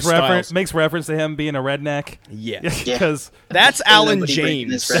AJ Styles. Makes reference to him being a redneck. Yeah, Because that's Ain't Alan nobody breaking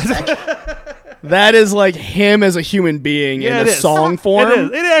this James. redneck. That is like him as a human being in it a is. song It form.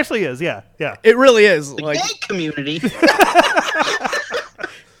 is. It actually is. Yeah. It really is. The Like, gay community.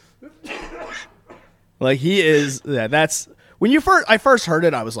 like he is. Yeah, that's when I first heard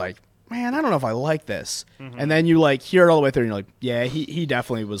it. I was like, man, I don't know if I like this. And then you like hear it all the way through, and you're like, yeah, he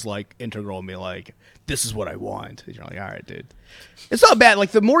definitely was like integral in me. Like, this is what I want. And you're like, all right, dude. It's not bad.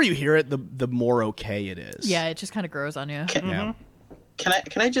 Like the more you hear it, the more okay it is. Yeah, it just kind of grows on you. Yeah. Can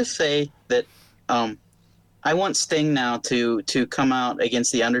I just say that I want Sting now to come out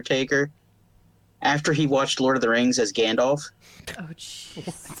against the Undertaker after he watched Lord of the Rings as Gandalf. Oh,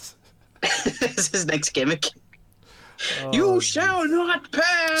 jeez. That's his next gimmick. You shall not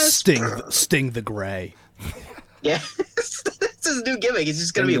pass. Sting the Gray. Yeah, that's his new gimmick. He's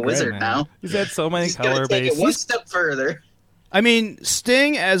just gonna be a Sting the Gray, wizard man. now. he's had so many He's gonna color take it bases. one step further. I mean,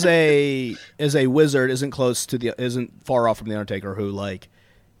 Sting as a wizard isn't far off from the Undertaker. Who like,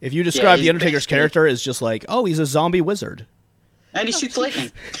 if you describe he's the Undertaker's basically- character as just like, oh, he's a zombie wizard. And he shoots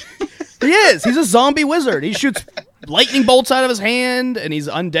lightning. He is. He's a zombie wizard. He shoots lightning bolts out of his hand, and he's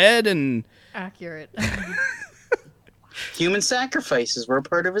undead. And Accurate. Human sacrifices were a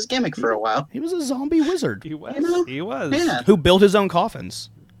part of his gimmick for a while. he was a zombie wizard He was. You know? He was. Yeah. who built his own coffins.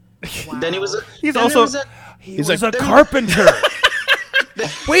 Then he was. He's then also. there was a- He He's was like- a carpenter.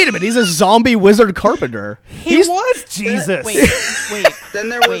 Wait a minute, he's a zombie wizard carpenter. He was Jesus. Wait. Then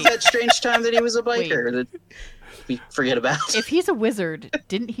there was Wait. that strange time that he was a biker that we forget about. If he's a wizard,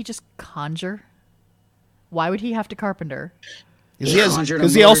 didn't he just conjure? Why would he have to carpenter?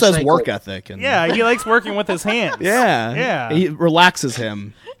 Because he also has work ethic. And, Yeah, he likes working with his hands. yeah, Yeah. He relaxes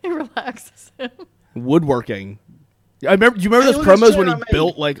him. It relaxes him. Woodworking. I remember. Do you remember Hey, those look at this promos when chair he I made.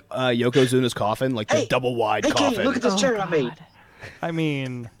 built like Yokozuna's coffin, like the Hey, double wide hey, coffin? Kenny, look at this chair I made. God. I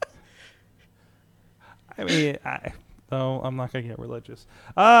mean, no, I'm not gonna get religious.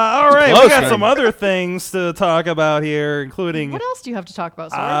 All right, Close, we got man. some other things to talk about here, including. What else do you have to talk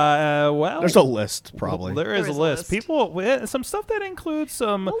about, sir? Well, There's a list, probably. There is There a is a list. list. People, some stuff that includes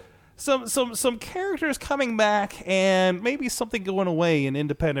some characters coming back and maybe something going away in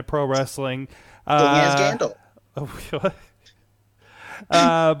independent pro wrestling. He has Gandalf.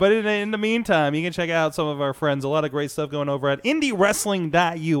 But in the meantime, you can check out some of our friends. A lot of great stuff going over at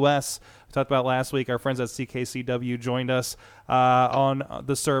IndieWrestling.us. We talked about last week. Our friends at CKCW joined us on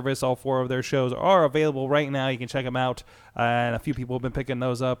the service. All 4 of their shows are available right now. You can check them out. And a few people have been picking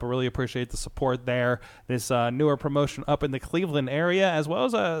those up. I really appreciate the support there. This newer promotion up in the Cleveland area, as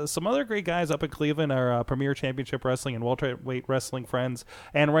well as some other great guys up in Cleveland, our Premier Championship Wrestling and welterweight wrestling friends.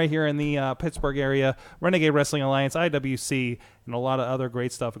 And right here in the Pittsburgh area, Renegade Wrestling Alliance, IWC, and a lot of other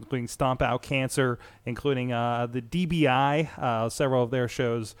great stuff, including Stomp Out Cancer, including the DBI, several of their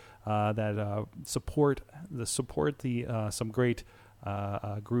shows that support some great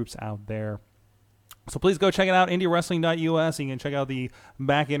groups out there. So please go check it out, IndieWrestling.us. You can check out the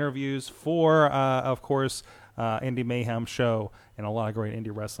back interviews for, of course, Indie Mayhem show and a lot of great indie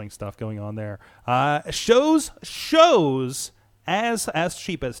wrestling stuff going on there. Shows as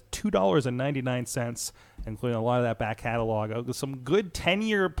cheap as $2.99, including a lot of that back catalog. Some good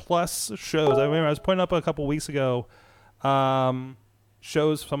 10-year plus shows. I remember I was putting up a couple weeks ago.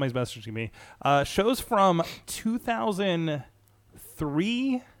 Shows. Somebody's messaging me. Shows from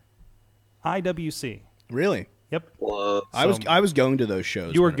 2003 IWC. Really? Yep. Whoa. I was going to those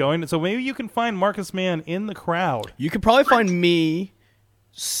shows. You were going to, so maybe you can find Marcus Mann in the crowd. You could probably find me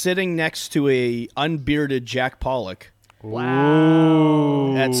sitting next to a unbearded Jack Pollock.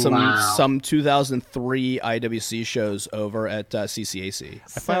 Wow. At some 2003 IWC shows over at CCAC.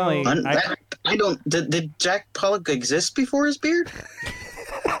 I finally, I don't. Did Jack Pollock exist before his beard?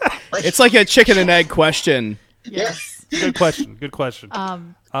 It's like a chicken and egg question. Yes. Good question. Good question.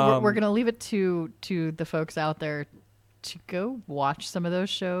 We're going to leave it to the folks out there to go watch some of those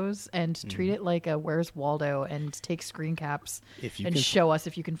shows and treat it like a Where's Waldo and take screen caps and show us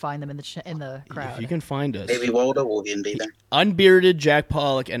if you can find them in the crowd. If you can find us. Maybe Waldo will be there. Unbearded Jack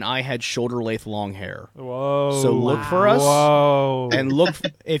Pollock, and I had shoulder length long hair. Whoa. So look for us. Whoa. And look,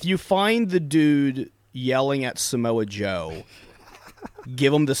 if you find the dude yelling at Samoa Joe,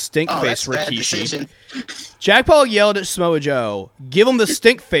 give him the stink face Rikishi. Jack Pollock yelled at Samoa Joe, give him the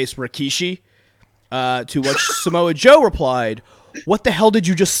stink face Rikishi. To which Samoa Joe replied, "What the hell did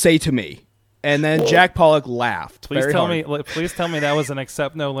you just say to me?" And then Jack Pollock laughed. Please tell me that was an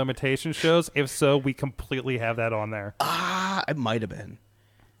accept no limitation shows. If so, we completely have that on there. It might have been.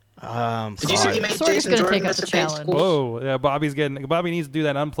 Did you see he made Sorry, Jason gonna Jordan take up as the a challenge. challenge? Whoa, yeah, Bobby needs to do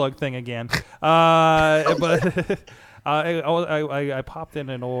that unplugged thing again. But I popped in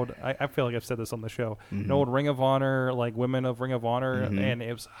an old. I feel like I've said this on the show. An old Ring of Honor, like Women of Ring of Honor, and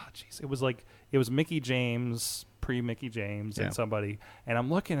it was it was Mickey James, pre-Mickey James, and somebody. And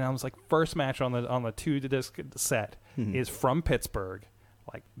I'm looking, and I was like, first match on the 2-disc set is from Pittsburgh,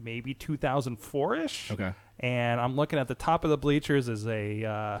 like maybe 2004-ish. Okay. And I'm looking at the top of the bleachers is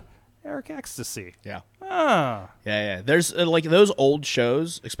a Eric Ecstasy. Yeah. Ah. Yeah. There's like those old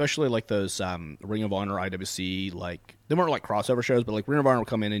shows, especially like those Ring of Honor, IWC, like they weren't like crossover shows, but like Ring of Honor will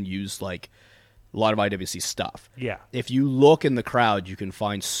come in and use like a lot of IWC stuff. Yeah. If you look in the crowd, you can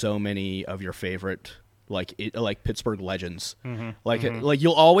find so many of your favorite like Pittsburgh legends. Like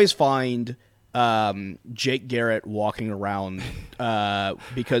you'll always find Jake Garrett walking around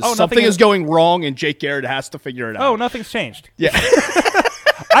because something is going wrong and Jake Garrett has to figure it out. Oh, nothing's changed. Yeah.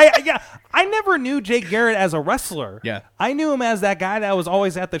 I never knew Jake Garrett as a wrestler. Yeah. I knew him as that guy that was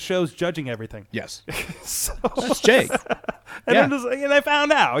always at the shows judging everything. Yes. So, That's Jake. and Yeah. and I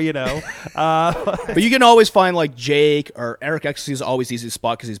found out, But you can always find like Jake or Eric Ecstasy is always easy to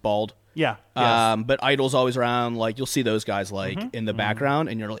spot because he's bald. Yeah. Yes. But Idol's always around. Like you'll see those guys like in the background,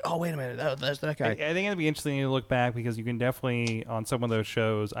 and you're like, oh wait a minute, that's that guy. I think it'd be interesting to look back because you can definitely on some of those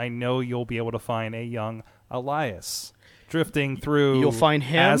shows. I know you'll be able to find a young Elias drifting through. You'll find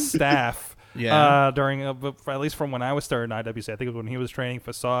him as staff. Yeah. During at least from when I was starting IWC, I think it was when he was training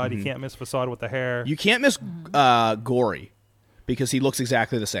Facade. You can't miss Facade with the hair. You can't miss Gory because he looks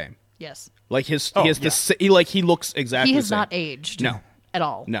exactly the same. Yes. Like he looks exactly. He the has same. not aged. No. At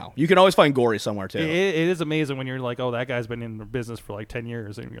all. No, you can always find Gory somewhere too. It is amazing when you're like, oh, that guy's been in the business for like 10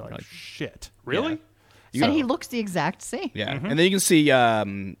 years, and you're like, shit, really? Yeah. And he looks the exact same. Yeah, and then you can see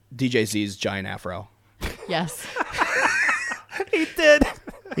DJ Z's giant afro. Yes. He did.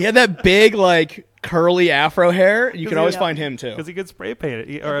 He had that big like curly afro hair. You can always find him too because he could spray paint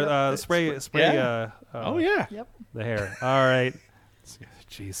it or spray. Yeah. Oh yeah. Yep. The hair. All right.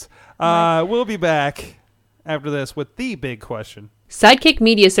 Jeez. We'll be back after this with the big question. Sidekick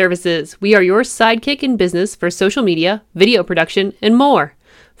Media Services. We are your sidekick in business for social media, video production, and more.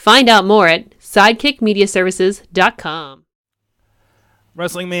 Find out more at sidekickmediaservices.com.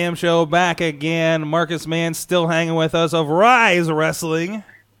 Wrestling Mayhem Show back again. Marcus Mann still hanging with us of Rise Wrestling.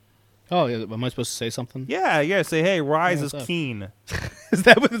 Oh, am I supposed to say something? Yeah. Say, hey, Rise is keen. Is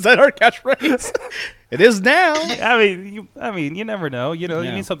that our catchphrase? It is now. I mean, you never know. You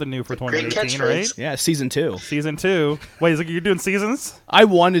need something new for 2018, right? Yeah, season 2. Season 2. Wait, you're doing seasons? I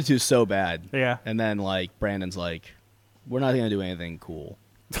wanted to so bad. Yeah. And then like Brandon's like, we're not gonna do anything cool.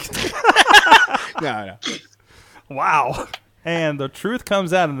 No. Wow. And the truth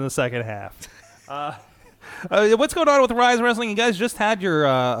comes out in the second half. What's going on with Rise Wrestling? You guys just had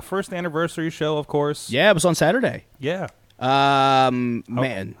your first anniversary show, of course. Yeah, it was on Saturday. Yeah.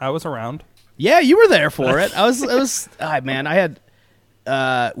 Man. I was around. Yeah, you were there for it.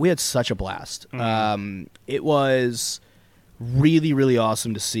 We had such a blast. It was really, really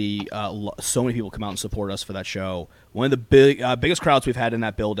awesome to see so many people come out and support us for that show. One of the biggest crowds we've had in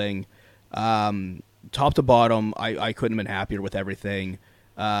that building. Top to bottom, I couldn't have been happier with everything.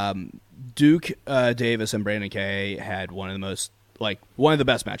 Duke Davis and Brandon Kay had one of the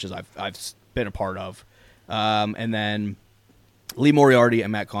best matches I've been a part of. And then Lee Moriarty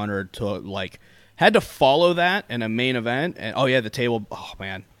and Matt Connor had to follow that in a main event. And the table. Oh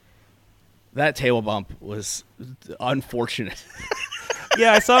man, that table bump was unfortunate.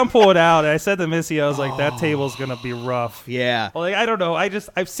 Yeah, I saw him pull it out, and I said to Missy, I was like, that table's going to be rough. Yeah. Well, I don't know.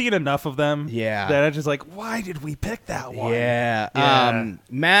 I've seen enough of them that I'm just like, why did we pick that one? Yeah.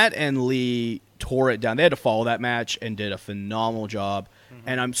 Matt and Lee tore it down. They had to follow that match and did a phenomenal job. Mm-hmm.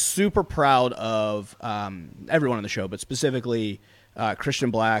 And I'm super proud of everyone on the show, but specifically Christian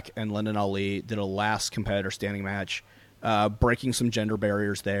Black and Lyndon Ali did a last competitor standing match, breaking some gender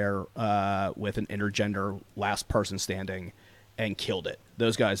barriers there with an intergender last person standing. And killed it.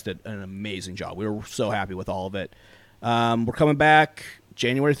 Those guys did an amazing job. We were so happy with all of it. We're coming back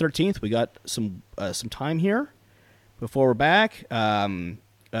January 13th. We got some time here before we're back. Crowned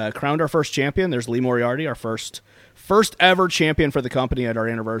our first champion. There's Lee Moriarty, our first ever champion for the company at our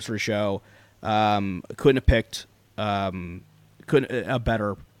anniversary show. Couldn't have picked a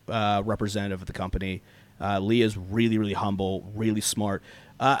better representative of the company. Lee is really, really humble, really smart.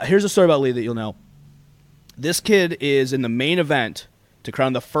 Here's a story about Lee that you'll know. This kid is in the main event to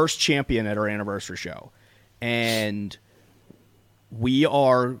crown the first champion at our anniversary show. And we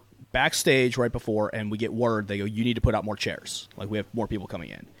are backstage right before, and we get word. They go, you need to put out more chairs. Like, we have more people coming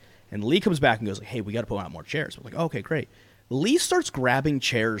in. And Lee comes back and goes, hey, we got to put out more chairs. We're like, okay, great. Lee starts grabbing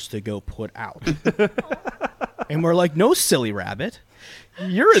chairs to go put out. And we're like, no, silly rabbit.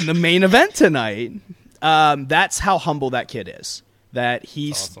 You're in the main event tonight. That's how humble that kid is. That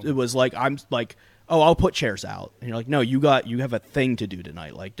it was like, I'm like, oh, I'll put chairs out. And you're like, no, you have a thing to do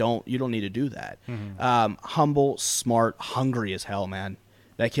tonight. Like, you don't need to do that. Mm-hmm. Humble, smart, hungry as hell, man.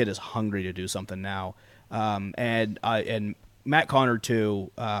 That kid is hungry to do something now. And Matt Connor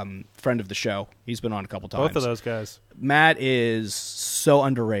too, friend of the show. He's been on a couple times. Both of those guys. Matt is so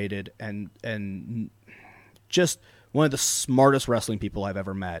underrated and just one of the smartest wrestling people I've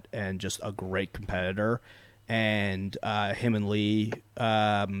ever met, and just a great competitor. And him and Lee,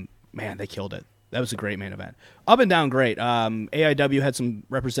 man, they killed it. That was a great main event. Up and down, great. AIW had some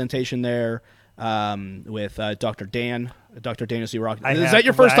representation there with Dr. Dan. Dr. Daniel C. Rock. Is that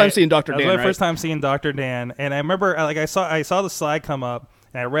your first time seeing Dr. Dan? That was my right? first time seeing Dr. Dan, and I remember I saw the slide come up,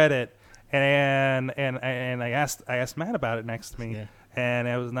 and I read it, and I asked Matt about it next to me, and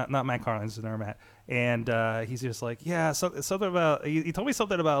it was not Matt Carlin, it's Matt, and he's just like, something about. He told me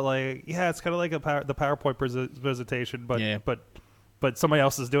something about like, it's kind of like the PowerPoint presentation, but somebody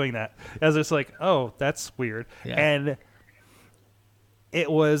else is doing that. I was just like, oh, that's weird. Yeah. And it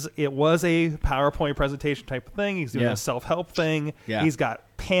was a PowerPoint presentation type of thing. He's doing a self-help thing. Yeah. He's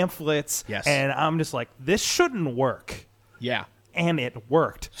got pamphlets. Yes. And I'm just like, this shouldn't work. Yeah. And it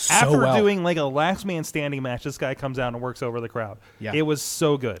worked. So after doing like a last man standing match, this guy comes out and works over the crowd. Yeah. It was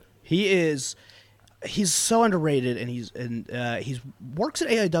so good. He's so underrated, and he's works at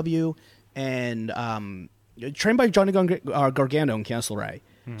AIW and trained by Johnny Gargano and Candice LeRae.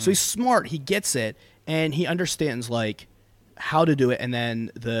 Mm-hmm. So he's smart. He gets it, and he understands like how to do it. And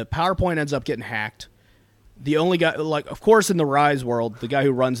then the PowerPoint ends up getting hacked. The only guy, like, of course, in the Rise world, the guy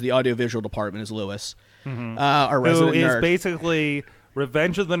who runs the audiovisual department is Lewis, our resident nerd. Who is basically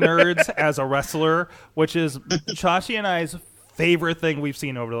Revenge of the Nerds as a wrestler, which is Chachi and I's favorite thing we've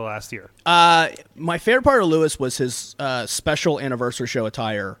seen over the last year. My favorite part of Lewis was his special anniversary show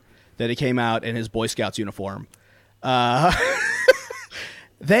attire that he came out in his Boy Scouts uniform.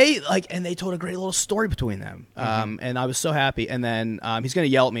 They told a great little story between them, and I was so happy. And then he's going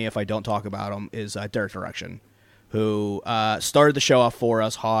to yell at me if I don't talk about him. Is Derek Direction, who started the show off for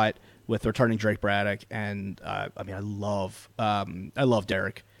us hot with returning Drake Braddock, and I love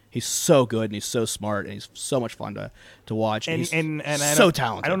Derek. He's so good, and he's so smart, and he's so much fun to watch. And he's so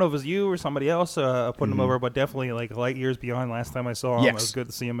talented. I don't know if it was you or somebody else putting him over, but definitely like light years beyond last time I saw him. Yes. It was good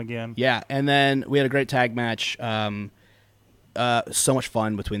to see him again. Yeah, and then we had a great tag match. So much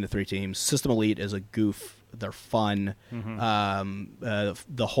fun between the three teams. System Elite is a goof. They're fun.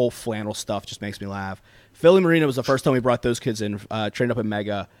 The whole flannel stuff just makes me laugh. Philly Marino was the first time we brought those kids in, trained up in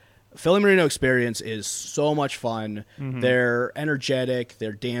Mega. Philly Marino experience is so much fun. They're energetic,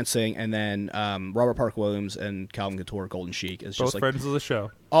 they're dancing, and then Robert Park Williams and Calvin Couture, Golden Sheik, is both just friends of the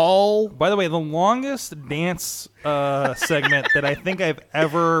show. By the way, the longest dance segment that I think I've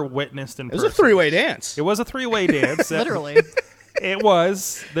ever witnessed in person. It was a three-way dance. It was a three-way dance. Literally. It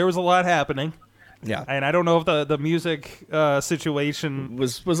was. There was a lot hhappening. Yeah. And I don't know if the music situation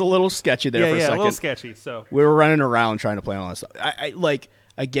was a little sketchy there for a second. Yeah, a little sketchy. So we were running around trying to play all that stuff.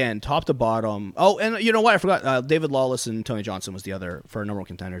 again, top to bottom. Oh, and you know what? I forgot. David Lawless and Tony Johnson was the other for number one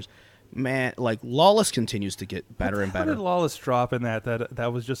contenders. Man, like Lawless continues to get better and better. How did Lawless drop in that?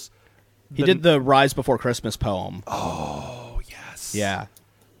 That was just. He did the Rise Before Christmas poem. Oh yes. Yeah.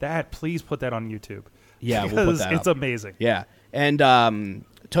 Please put that on YouTube. Yeah, we'll put that it's up. amazing. Yeah, and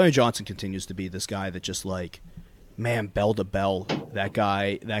Tony Johnson continues to be this guy that just like, man, bell to bell. That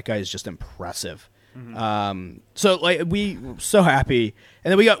guy is just impressive. So like we were so happy,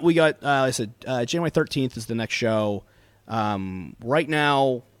 and then we got like I said, January 13th is the next show. Right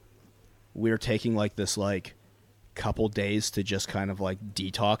now, we're taking like this like couple days to just kind of like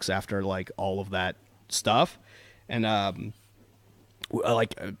detox after like all of that stuff, and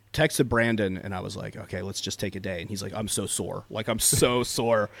like texted Brandon, and I was like, okay, let's just take a day, and he's like, I'm so sore,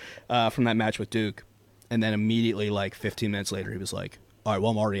 from that match with Duke, and then immediately like 15 minutes later he was like, all right,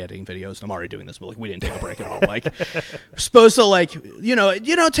 well, I'm already editing videos and I'm already doing this, but like we didn't take a break at all. Like we're supposed to like you know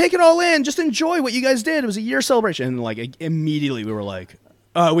take it all in, just enjoy what you guys did. It was a year celebration, and like immediately we were like,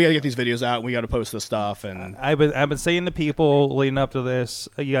 we gotta get these videos out, we gotta post this stuff. And I've been saying to people leading up to this,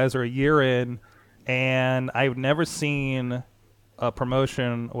 you guys are a year in, and I've never seen a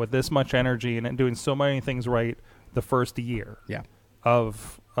promotion with this much energy and doing so many things right the first year. Yeah.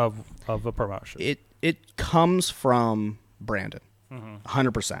 Of a promotion. It comes from Brandon.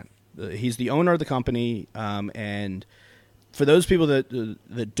 100%. He's the owner of the company, and for those people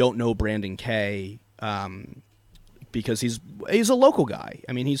that don't know Brandon K, because he's a local guy.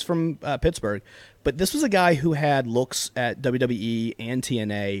 I mean, he's from Pittsburgh, but this was a guy who had looks at WWE and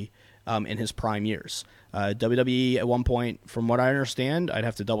TNA in his prime years. WWE at one point, from what I understand, I'd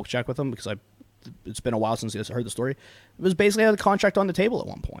have to double check with him because it's been a while since I heard the story. It was basically had a contract on the table at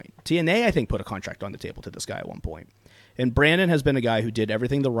one point. TNA, I think, put a contract on the table to this guy at one point. And Brandon has been a guy who did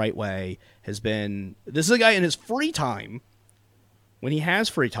everything the right way. This is a guy in his free time, when he has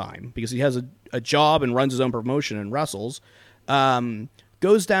free time, because he has a job and runs his own promotion and wrestles,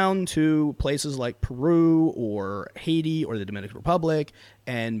 goes down to places like Peru or Haiti or the Dominican Republic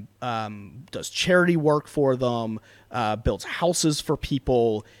and does charity work for them, builds houses for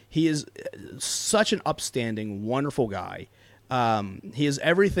people. He is such an upstanding, wonderful guy. He is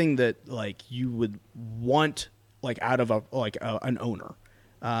everything that like you would want like out of an owner.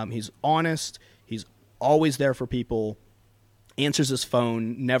 He's honest. He's always there for people. Answers his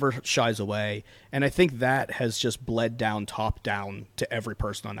phone, never shies away, and I think that has just bled down, top down, to every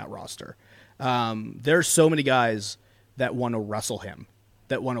person on that roster. There's so many guys that want to wrestle him,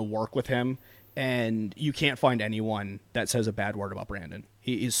 that want to work with him, and you can't find anyone that says a bad word about Brandon.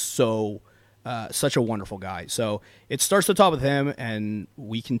 He is such a wonderful guy. So it starts at the top with him, and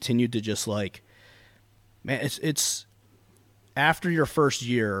we continue to just like, man, it's after your first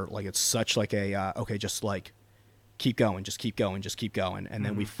year, like it's such like a okay, just like. Keep going, just keep going. And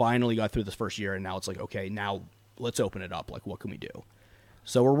then we finally got through this first year, and now it's like, okay, now let's open it up. Like, what can we do?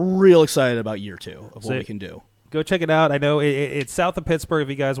 So we're real excited about year 2 of what we can do. Go check it out. I know it's south of Pittsburgh if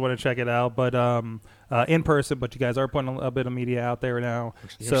you guys want to check it out, but in person. But you guys are putting a bit of media out there now.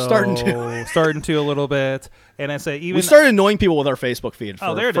 So starting to a little bit. And I say we started annoying people with our Facebook feed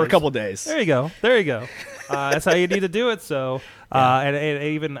for a couple of days. There you go. That's how you need to do it. So. And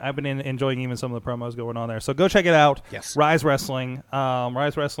even I've been enjoying even some of the promos going on there. So go check it out. Yes. Rise Wrestling.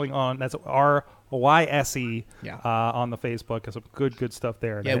 Rise Wrestling that's RYSE on the Facebook. There's some good stuff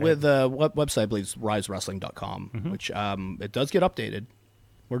there. Yeah, with the website, I believe it's risewrestling.com, which it does get updated.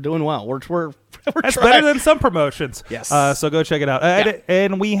 We're doing well. We're That's better than some promotions. Yes. So go check it out.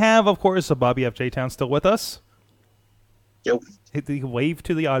 And we have, of course, Bobby F. J-Town still with us. Yep. Hit the wave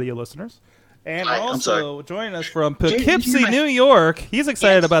to the audio listeners. And Hi, also joining us from Poughkeepsie, New York. He's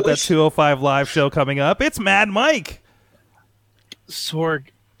excited about that 205 Live show coming up. It's Mad Mike. Sorg.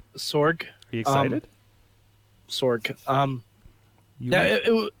 Are you excited? Sorg.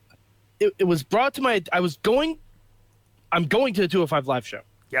 It was brought to my. I'm going to the 205 Live show.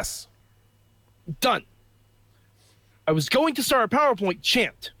 Yes. Done. I was going to start a PowerPoint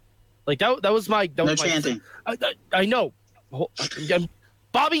chant. Like that was my. That no was chanting. I know.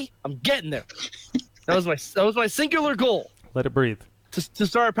 Bobby, I'm getting there. That was my singular goal. Let it breathe. To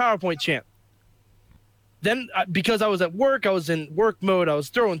start a PowerPoint chant. Then, because I was at work, I was in work mode. I was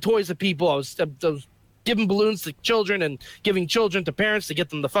throwing toys at people. I was giving balloons to children and giving children to parents to get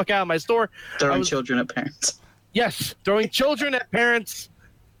them the fuck out of my store. Throwing children at parents. Yes, throwing children at parents.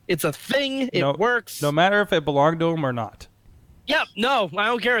 It's a thing. It works. No matter if it belonged to them or not. Yeah, no, I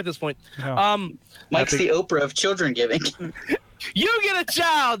don't care at this point. No. Mike's the Oprah of children giving. You get a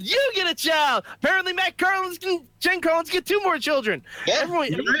child. Apparently, Jen Collins get 2 more children. Yeah, everyone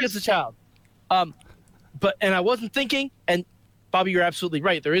gets a child. And I wasn't thinking, and Bobby, you're absolutely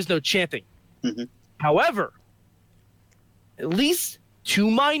right. There is no chanting. Mhm. However, at least to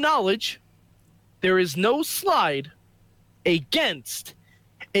my knowledge, there is no slide against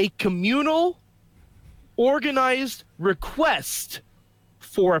a communal organized request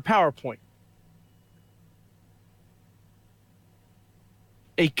for a PowerPoint.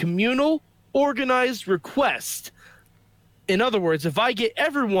 A communal organized request. In other words, if I get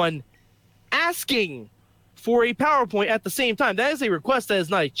everyone asking for a PowerPoint at the same time, that is a request, that is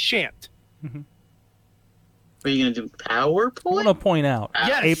not a chant. Are you going to do I want PowerPoint? to point out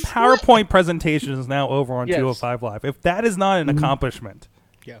Yes. a PowerPoint presentation is now over on Yes. 205 Live. If that is not an accomplishment,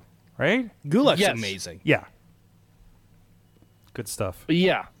 Yeah. right? Gulak's Yes. amazing. Yeah. Good stuff. But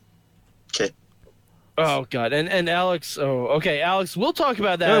yeah. Okay. Oh god. And Alex, Alex, we'll talk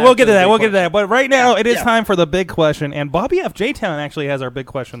about that. We'll get to after the that. big We'll get to question. that. But right now, it is Yeah. time for the big question. And Bobby F. J-Town actually has our big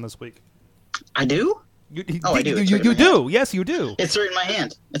question this week. I do? You, Oh, I do. It's You, right in you my do. Yes, you do. It's right in my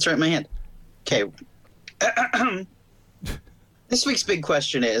hand. It's right in my hand. Okay. This week's big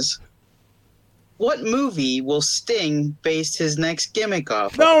question is, what movie will Sting base his next gimmick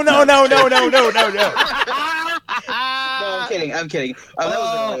off of? No. No, I'm kidding. I'm kidding. Oh, that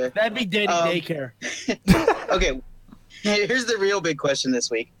was earlier. That'd be Daddy Daycare. Okay, here's the real big question this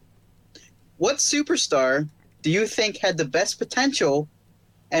week. What superstar do you think had the best potential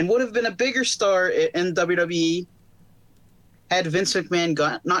and would have been a bigger star in WWE had Vince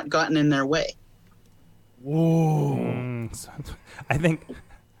McMahon not gotten in their way? I think.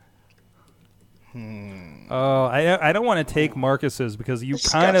 Oh, I don't want to take Marcus's because you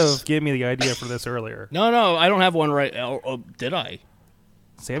kind of gave me the idea for this earlier. No, I don't have one right. Oh, did I?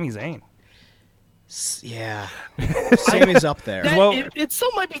 Sami Zayn. Yeah. Sammy's up there. It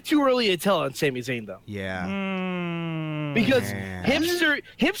still might be too early to tell on Sami Zayn though. Yeah. Because hipster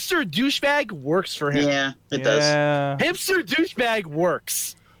douchebag works for him. Yeah, it does. Hipster douchebag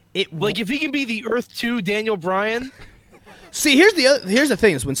works. Like if he can be the Earth 2 Daniel Bryan. See, here's the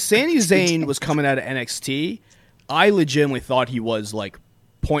thing: is when Sami Zayn was coming out of NXT, I legitimately thought he was like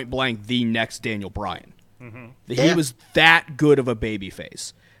point blank the next Daniel Bryan. He was that good of a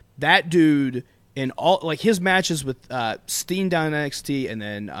babyface. That dude in all like his matches with Steen down in NXT, and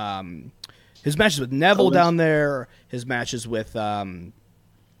then his matches with Neville down there, his matches with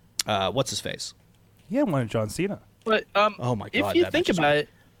what's his face? Yeah, one of John Cena. But oh my god! If you think about it,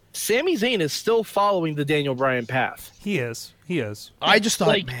 Sami Zayn is still following the Daniel Bryan path. He is. I just thought,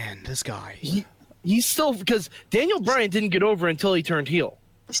 Like, man, this guy. He's still because Daniel Bryan didn't get over until he turned heel.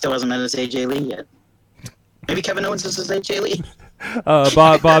 He still hasn't met his AJ Lee yet. Maybe Kevin Owens is his AJ Lee.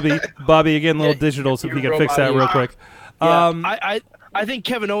 Bobby, again, little digital, so if you can fix that real quick. Yeah, I think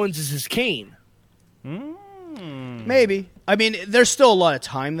Kevin Owens is his Kane. Maybe. I mean, there's still a lot of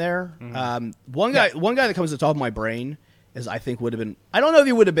time there. One guy that comes to the top of my brain is I think would have been. I don't know if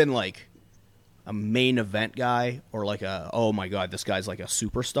he would have been like a main event guy or like a oh my god, this guy's like a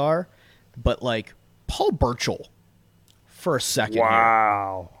superstar, but like Paul Burchill for a second.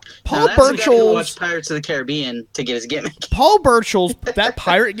 Wow. Paul Now, that's the guy who Burchill's watched Pirates of the Caribbean to get his gimmick. Paul Burchill's that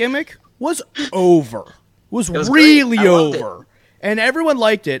pirate gimmick was over. Was was really great. I loved it. over. And everyone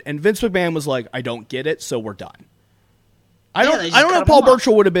liked it, and Vince McMahon was like, I don't get it, so we're done. I don't they just know cut if him Paul off.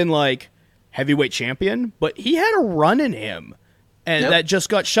 Burchill would have been like heavyweight champion, but he had a run in him. And Yep. that just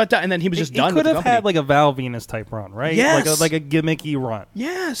got shut down, and then he was just done He with could the have company. had like a Val Venus type run, right? Yes. Like a gimmicky run.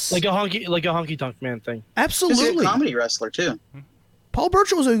 Yes. Like a honky tonk man thing. He's a Absolutely. comedy wrestler, too. Paul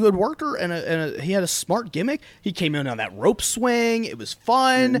Burchill was a good worker, and he had a smart gimmick. He came in on that rope swing. It was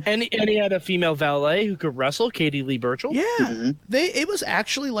fun. And he had a female valet who could wrestle, Katie Lee Burchill. Yeah, it was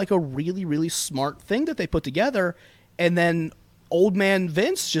actually like a really, really smart thing that they put together, and then old man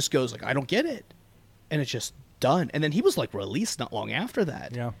Vince just goes like, "I don't get it," and it's just done. And then he was like released not long after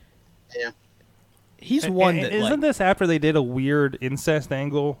that. Yeah. Yeah. He's one And that isn't like, this after they did a weird incest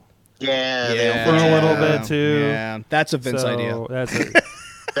angle? Yeah. For a little bit too. Yeah, that's a Vince So, idea. That's it.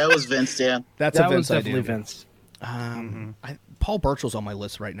 That was Vince, yeah. That's That a Vince was definitely idea. Vince. Paul Burchill's on my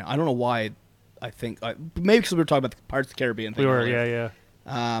list right now. I don't know why. I think maybe because we were talking about the Pirates of the Caribbean thing. We were, earlier.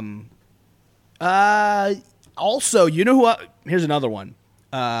 yeah. Also, you know who? Here's another one.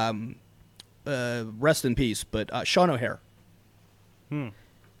 Rest in peace, but Sean O'Hare.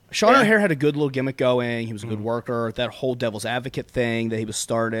 Sean O'Hare had a good little gimmick going. He was a good worker. That whole Devil's Advocate thing that he was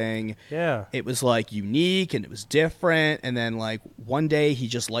starting. Yeah. It was like unique and it was different. And then like one day he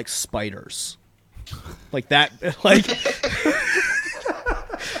just likes spiders. Like that. Like.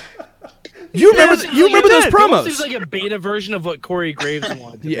 You remember those promos? Seems like a beta version of what Corey Graves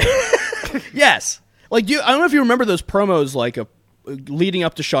wanted. Yeah. Yes. Like I don't know if you remember those promos like leading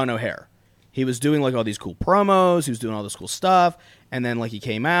up to Sean O'Hare. he was doing like all these cool promos, he was doing all this cool stuff, and then like he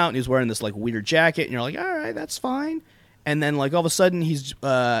came out and he was wearing this like weird jacket, and you're like, all right, that's fine. And then like all of a sudden he's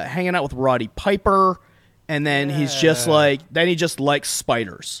hanging out with Roddy Piper, and then he's just like, then he just likes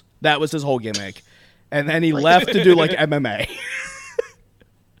spiders. That was his whole gimmick. And then he left to do like MMA.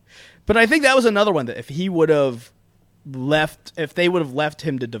 But I think that was another one that if he would have left, if they would have left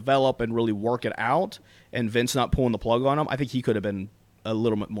him to develop and really work it out, and Vince not pulling the plug on him, I think he could have been a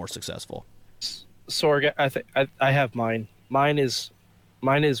little bit more successful. Sorg, I have mine. Mine is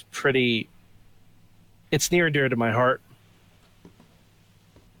pretty. It's near and dear to my heart.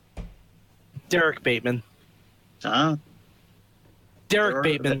 Derek Bateman. Derek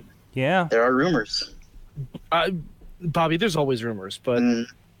Bateman. Yeah. There are rumors. Bobby, there's always rumors, but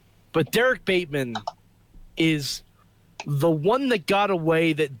Derek Bateman is the one that got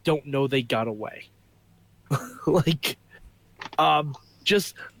away that don't know they got away. Like,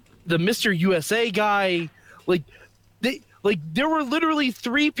 just the Mr. USA guy. There were literally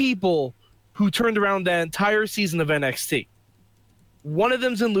 3 people who turned around that entire season of NXT. One of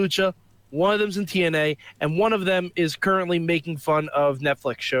them's in Lucha, one of them's in TNA, and one of them is currently making fun of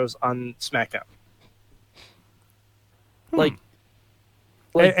Netflix shows on SmackDown. And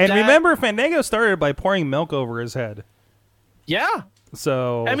remember, Fandango started by pouring milk over his head. Yeah.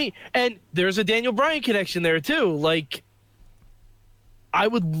 So I mean, and there's a Daniel Bryan connection there too. Like, I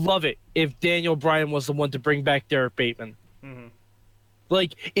would love it if Daniel Bryan was the one to bring back Derek Bateman. Mm-hmm.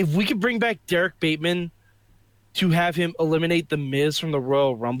 Like, if we could bring back Derek Bateman to have him eliminate The Miz from the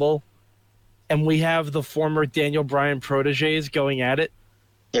Royal Rumble, and we have the former Daniel Bryan proteges going at it.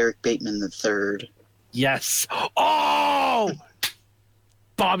 Derek Bateman the third. Yes. Oh!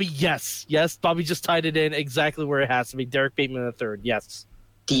 Bobby, yes. Yes, Bobby just tied it in exactly where it has to be. Derek Bateman the third. Yes.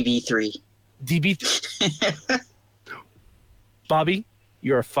 DB3. Bobby,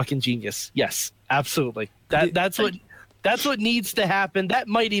 you're a fucking genius. Yes, absolutely. That's what needs to happen. That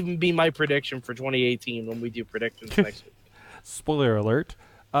might even be my prediction for 2018 when we do predictions next week. Spoiler alert.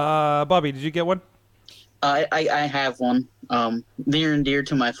 Bobby, did you get one? I have one. Near and dear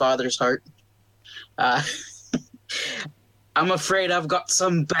to my father's heart. I'm afraid I've got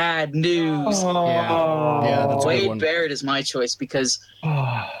some bad news. Yeah, that's a good Wade one. Barrett is my choice because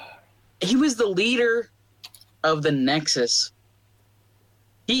he was the leader of the Nexus.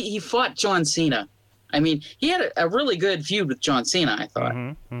 He fought John Cena. I mean, he had a really good feud with John Cena, I thought.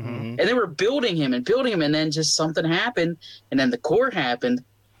 Mm-hmm, mm-hmm. And they were building him, and then just something happened, and then the core happened,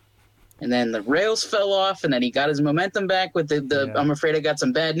 and then the rails fell off, and then he got his momentum back with the Yeah. I'm afraid I got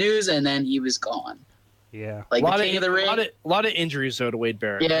some bad news, and then he was gone. Yeah. Like the king of the ring. A lot of injuries, though, to Wade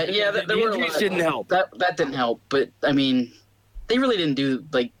Barrett. Yeah, the there were a injuries lot. didn't help. That didn't help, but I mean, they really didn't do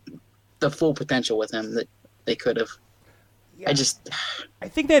like the full potential with him that they could have. I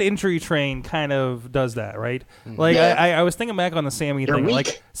think that injury train kind of does that, right? Like, Yeah. I was thinking back on the Sammy You're thing. weak.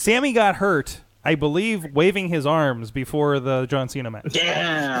 Like, Sammy got hurt, I believe, waving his arms before the John Cena match.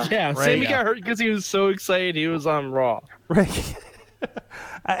 Yeah. Yeah, Right. Sammy got hurt because he was so excited he was on Raw. Right.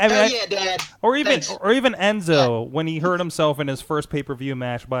 I mean, Hell yeah, Dad. or even Thanks. Enzo when he hurt himself in his first pay-per-view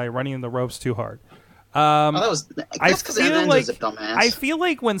match by running the ropes too hard. That's I because feel Enzo's like a dumbass. I feel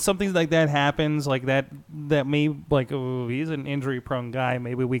like when something like that happens, like that may like, oh, he's an injury-prone guy.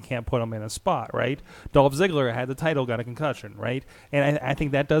 Maybe we can't put him in a spot, right? Dolph Ziggler had the title, got a concussion, right? And I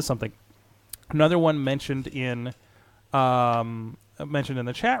think that does something. Another one mentioned in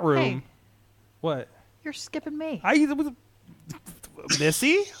the chat room. Hey. What? You're skipping me.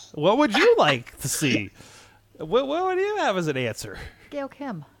 Missy, what would you like to see? What would you have as an answer? Gail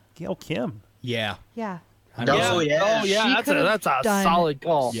Kim. Gail Kim. Yeah. Yeah. Oh, yeah. Oh yeah, She that's could've a done solid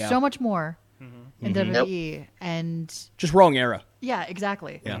call. Yeah. So much more in Yep. WWE. And Just wrong era. yeah,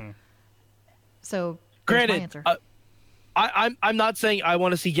 exactly. Yeah. So there's my Granted, answer. I'm not saying I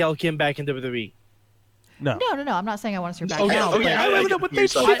want to see Gail Kim back in WWE. No. No. I'm not saying I want to see her back Okay, now. okay. but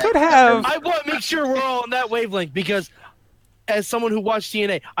She could have. I want to make sure we're all on that wavelength because, as someone who watched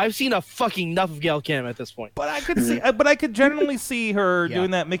TNA, I've seen a fucking enough of Gail Kim at this point. But I could see. But I could generally see her Yeah.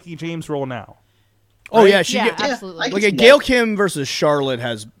 doing that Mickey James role now. Oh yeah, she yeah, get, absolutely. I can like see a that. Gail Kim versus Charlotte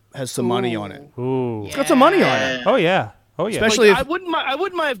has some money on it. Ooh. It's got some money on it. Oh yeah. Oh yeah. Especially Like, if I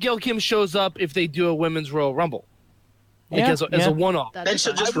wouldn't mind if Gail Kim shows up if they do a women's Royal Rumble, like Yeah, as yeah. a one-off. That'd Then be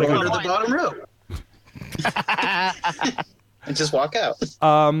she'll fun. just I would roll to the not bottom row. And just walk out.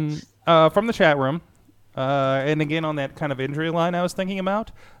 From the chat room, and again on that kind of injury line I was thinking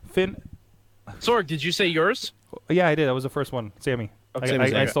about. Finn. Sorg, did you say yours? Yeah, I did. That was the first one. Sammy.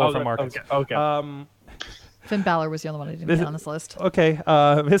 Sammy's I there. stole it from Marcus. Okay. Finn Balor was the only one I didn't get on this list. Okay,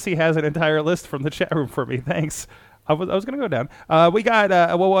 Missy has an entire list from the chat room for me. Thanks. I was going to go down. We got,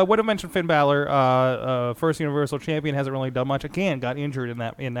 I would have mentioned Finn Balor, first Universal Champion, hasn't really done much. Again, got injured in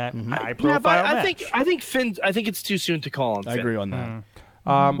that high profile match. I think Finn. I think it's too soon to call on Finn. I agree on that.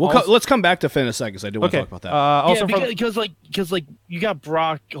 Let's come back to Finn in a second, because I do want to talk about that. Also because you got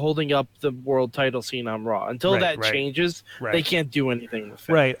Brock holding up the world title scene on Raw. Until that changes, they can't do anything with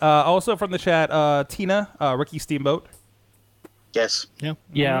Finn. Right. Also from the chat, Tina, Ricky Steamboat. Yes. Yeah.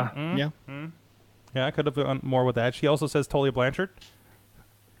 Yeah. Yeah, I could have done more with that. She also says Tully Blanchard.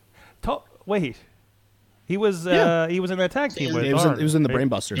 Wait, he was in that tag team with. He was in the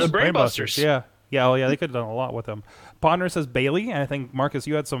Brainbusters. The Brainbusters. Yeah. Oh yeah, they could have done a lot with him. Ponder says Bailey, and I think Marcus,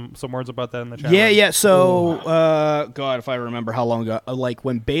 you had some words about that in the chat. Yeah. So, God, if I remember how long ago, like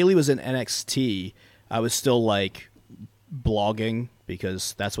when Bailey was in NXT, I was still like blogging,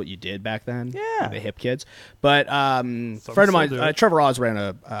 because that's what you did back then. Yeah, the hip kids. But a friend of mine, Trevor Oz, ran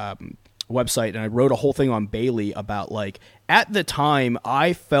a website, and I wrote a whole thing on Bailey about, like, at the time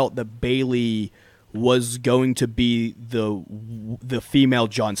I felt that Bailey was going to be the female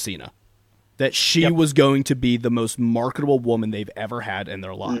John Cena, that she was going to be the most marketable woman they've ever had in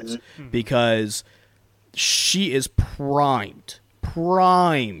their lives, because she is primed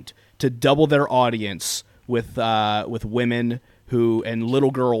to double their audience with women and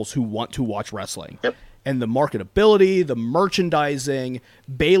little girls who want to watch wrestling. Yep. And the marketability, the merchandising.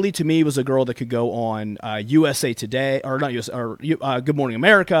 Bailey, to me, was a girl that could go on USA Today, or not USA, or Good Morning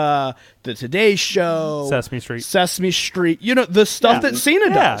America, The Today Show, Sesame Street. You know, the stuff that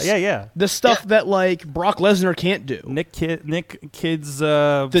Cena does. Yeah. The stuff that, like, Brock Lesnar can't do. Nick Kid's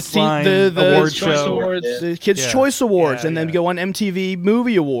the award show. Awards. The Kids' Choice Awards, and then go on MTV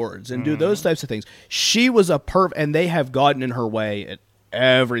Movie Awards and do those types of things. She was a and they have gotten in her way at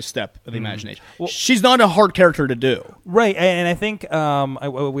every step of the imagination. Well, she's not a hard character to do. Right, and I think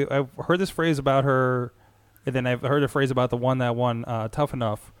I've heard this phrase about her, and then I've heard a phrase about the one that won Tough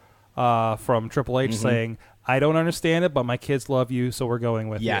Enough from Triple H saying, I don't understand it, but my kids love you, so we're going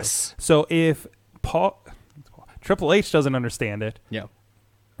with you. So if Triple H doesn't understand it,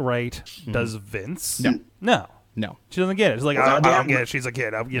 right, does Vince? No. She doesn't get it. She's like, I don't get it. She's a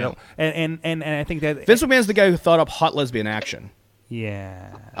kid. You know, and I think that Vince McMahon's the guy who thought up hot lesbian action.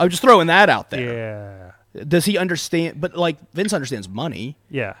 Yeah. I'm just throwing that out there. Yeah. Does he understand? But, like, Vince understands money.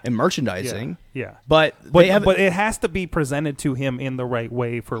 Yeah. And merchandising. Yeah. But it has to be presented to him in the right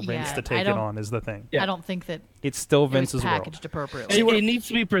way for Vince to take it on, is the thing. I don't think that it's still Vince's packaged world. appropriately. It needs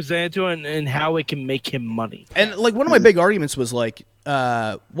to be presented to him and how it can make him money. And, like, one of my big arguments was, like,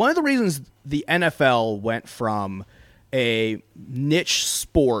 one of the reasons the NFL went from a niche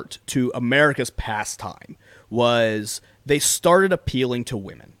sport to America's pastime was they started appealing to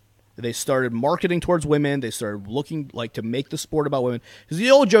women. They started marketing towards women. They started looking like to make the sport about women. Because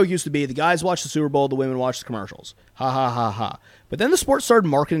the old joke used to be the guys watch the Super Bowl, the women watch the commercials. Ha, ha, ha, ha. But then the sport started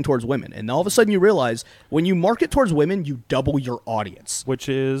marketing towards women. And all of a sudden you realize when you market towards women, you double your audience. Which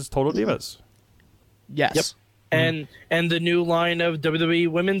is Total Divas. Yes. Yep. And the new line of WWE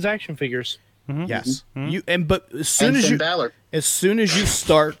women's action figures. Yes. Mm-hmm. But as soon as you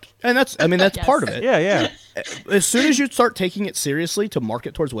start, and that's part of it. Yeah. As soon as you start taking it seriously to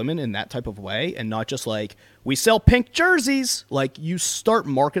market towards women in that type of way, and not just like we sell pink jerseys, like you start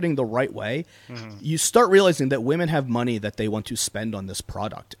marketing the right way, you start realizing that women have money that they want to spend on this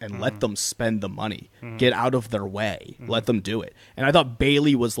product, and let them spend the money. Get out of their way. Let them do it. And I thought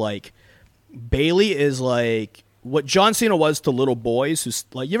Bailey is like what John Cena was to little boys who's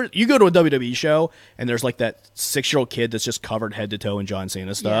like, you go to a WWE show and there's like that 6-year-old kid that's just covered head to toe in John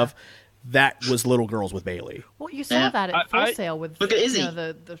Cena stuff. That was little girls with Bailey. Well, you saw that at Full Sail with look at Izzy.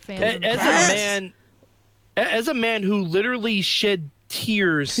 The fans. As a man who literally shed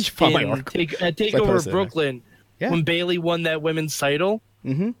tears in Takeover Brooklyn when Bailey won that women's title,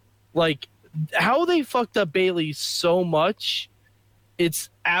 like how they fucked up Bailey so much,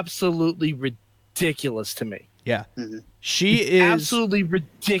 it's absolutely ridiculous to me. Yeah. She is absolutely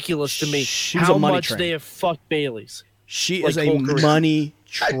ridiculous to me how much train. They have fucked Bailey's. She is a money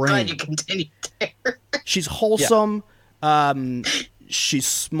train. I'm glad you continue there. She's wholesome. She's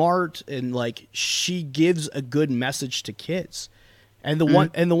smart, and like she gives a good message to kids. And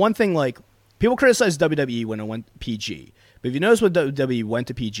the one thing, like, people criticize WWE when it went PG, but if you notice when WWE went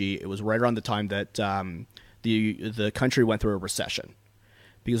to PG, it was right around the time that the country went through a recession.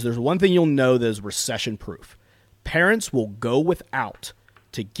 Because there's one thing you'll know that is recession proof. Parents will go without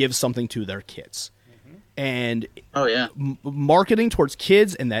to give something to their kids. And marketing towards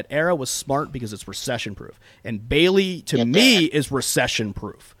kids in that era was smart because it's recession proof. And Bailey, to me, is recession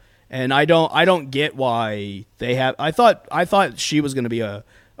proof. And I don't get why they have. I thought she was going to be a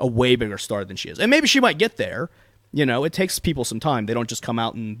way bigger star than she is, and maybe she might get there. You know, it takes people some time. They don't just come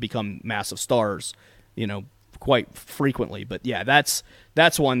out and become massive stars, you know, quite frequently. But yeah,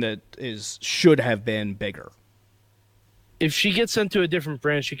 that's one that should have been bigger. If she gets into a different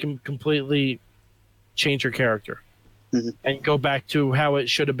brand, she can completely change her character and go back to how it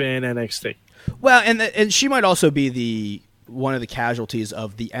should have been NXT. Well, and she might also be one of the casualties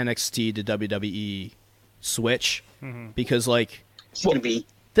of the NXT to WWE switch, because like It's gonna be.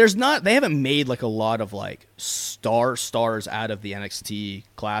 they haven't made like a lot of like stars out of the NXT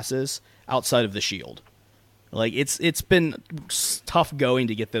classes outside of the Shield. Like it's been tough going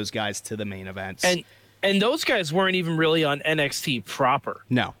to get those guys to the main events. And those guys weren't even really on NXT proper.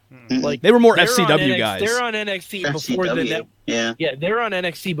 No. Like They were more they're FCW on guys. They're on NXT before the network. Yeah. Yeah, they're on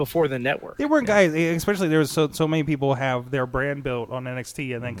NXT before the network. They weren't guys, especially there was so many people have their brand built on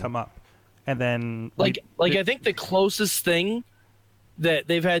NXT and then come up, and then Like I think the closest thing that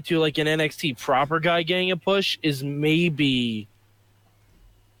they've had to like an NXT proper guy getting a push is maybe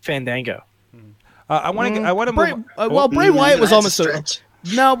Fandango. I want to Bray, move. well, Bray Wyatt was That's a almost stretch.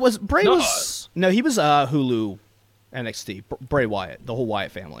 No, was Bray No. was no, he was Hulu NXT. Bray Wyatt, the whole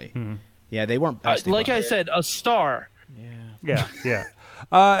Wyatt family. Yeah, they weren't. Like I said, a star. Yeah.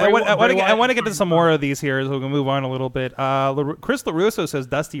 I want to get to some more of these here, so we can move on a little bit. Chris LaRusso says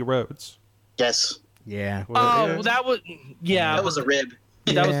Dusty Rhodes. Yes. Yeah. Oh, that was That was a rib.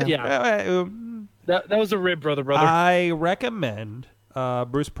 That was a rib, brother. I recommend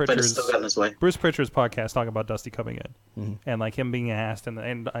Bruce But it's Pritchard's still got in his way. podcast talking about Dusty coming in and like him being asked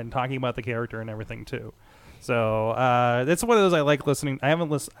and talking about the character and everything too. So it's one of those I like listening. I've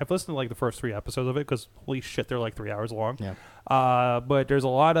listened to like the first 3 episodes of it because holy shit, they're like 3 hours long. Yeah. But there's a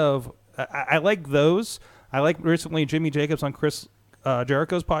lot of I like those. I like recently Jimmy Jacobs on Chris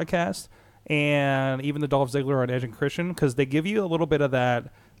Jericho's podcast, and even the Dolph Ziggler on Edge and Christian, because they give you a little bit of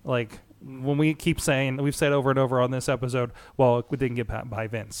that. Like when we keep saying, we've said over and over on this episode, well, we didn't get by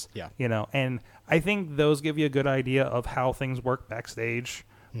Vince. Yeah. You know, and I think those give you a good idea of how things work backstage,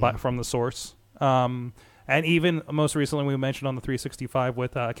 but from the source. And even most recently, we mentioned on the 365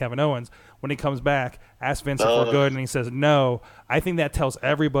 with Kevin Owens, when he comes back, asks Vince if we're good, and he says no. I think that tells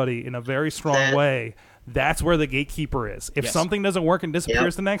everybody in a very strong way that's where the gatekeeper is. If something doesn't work and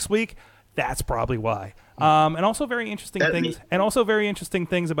disappears the next week, that's probably why. And also very interesting things. And also very interesting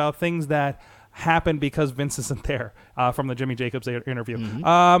things about things that happen because Vince isn't there from the Jimmy Jacobs interview.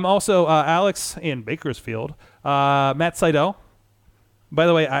 Also, Alex in Bakersfield, Matt Sydal. By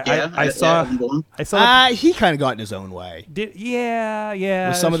the way, I saw. He kind of got in his own way.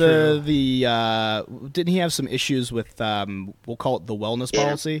 With some of the didn't he have some issues with we'll call it the wellness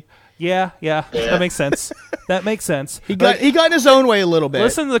policy? Yeah. That makes sense. He got in his own way a little bit.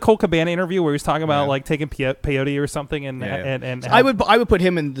 Listen to the Cole Cabana interview where he's talking about like taking peyote or something, and I would put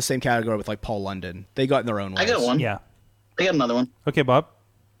him in the same category with like Paul London. They got in their own way. I got one. Yeah. I got another one. Okay, Bob.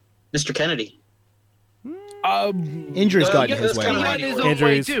 Mr. Kennedy. Injuries got in his way. He got in his own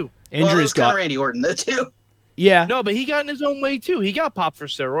way too. Injuries got Randy Orton though too. Yeah. No, but he got in his own way too. He got popped for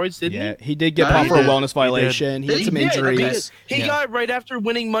steroids, didn't he? He did get popped for a wellness violation. He had some injuries. He got right after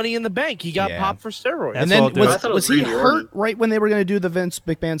winning Money in the Bank. He got popped for steroids. And then was he hurt right when they were going to do the Vince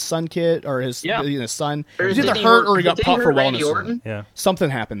McMahon son kid or his son? He was either hurt or he got popped for wellness. Yeah. Something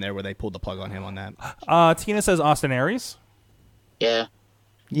happened there where they pulled the plug on him on that. Tina says Austin Aries. Yeah.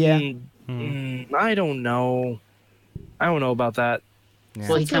 I don't know. I don't know about that. Yeah.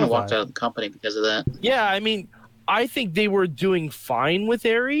 Well, he kind of walked out of the company because of that. Yeah, I mean, I think they were doing fine with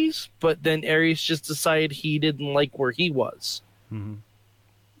Aries, but then Aries just decided he didn't like where he was. Mm-hmm.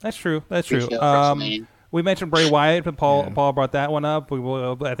 That's true. We mentioned Bray Wyatt, but Paul brought that one up.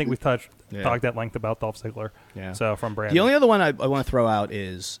 I think we've talked at length about Dolph Ziggler. Yeah. So from Brandon. The only other one I want to throw out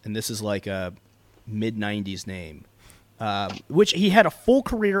is, and this is like a mid-'90s name, which he had a full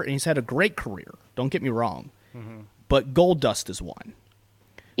career and he's had a great career. Don't get me wrong. Mm-hmm. But Goldust is one.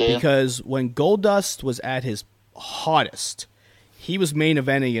 Yeah. Because when Goldust was at his hottest, he was main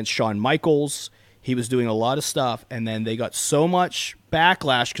eventing against Shawn Michaels. He was doing a lot of stuff, and then they got so much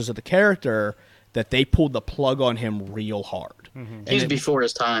backlash because of the character that they pulled the plug on him real hard. Mm-hmm. He was before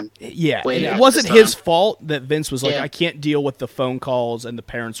his time. Yeah. It wasn't his fault that Vince was like, I can't deal with the phone calls and the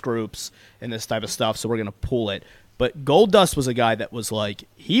parents groups and this type of stuff, so we're going to pull it. But Goldust was a guy that was like,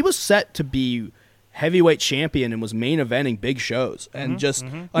 he was set to be heavyweight champion and was main eventing big shows, and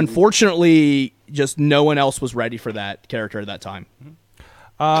unfortunately just no one else was ready for that character at that time.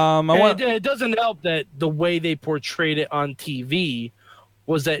 It doesn't help that the way they portrayed it on TV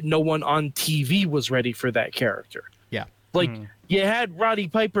was that no one on TV was ready for that character. You had Roddy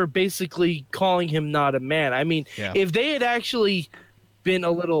Piper basically calling him not a man. I mean, if they had actually been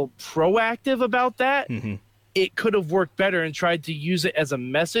a little proactive about that, it could have worked better and tried to use it as a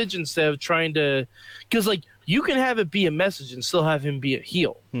message instead of trying to, because like you can have it be a message and still have him be a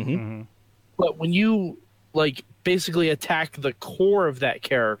heel. Mm-hmm. But when you like basically attack the core of that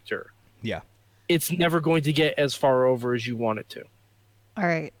character, Yeah. it's never going to get as far over as you want it to. All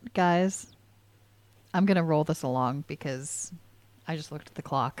right, guys. I'm going to roll this along because I just looked at the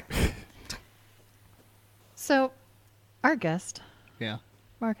clock. So, our guest, Yeah.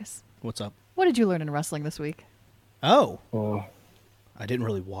 Marcus, What's up? what did you learn in wrestling this week? Oh. I didn't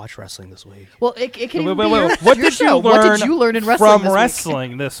really watch wrestling this week. Well, it can even Wait, be your, what your did show. you learn? What did you learn in wrestling from this week?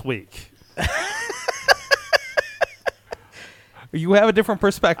 wrestling this week? You have a different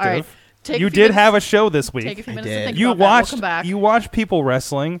perspective. All right, take a You few did minutes- have a show this week. Take a few I minutes to did. think You about that. We'll watched. come back. You watched people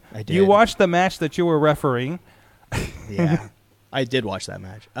wrestling. I You did. watched the match that you were refereeing. Yeah. I did watch that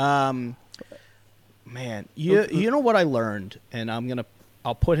match. Man, you know what I learned, and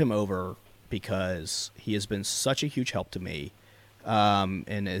I'll put him over because he has been such a huge help to me,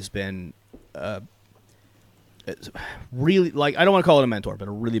 and has been really, like, I don't want to call it a mentor, but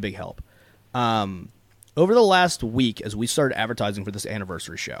a really big help. Over the last week, as we started advertising for this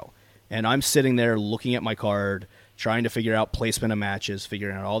anniversary show, and I'm sitting there looking at my card, trying to figure out placement of matches,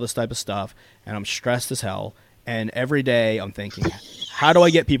 figuring out all this type of stuff, and I'm stressed as hell. And every day I'm thinking, how do I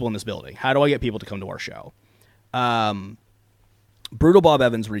get people in this building? How do I get people to come to our show? Brutal Bob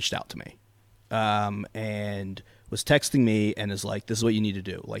Evans reached out to me and was texting me and is like, this is what you need to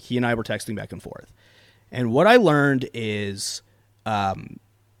do. Like, he and I were texting back and forth. And what I learned is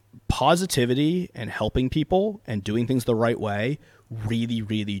positivity and helping people and doing things the right way really,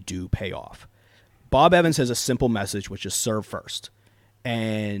 really do pay off. Bob Evans has a simple message, which is serve first.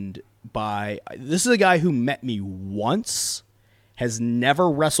 And this is a guy who met me once, has never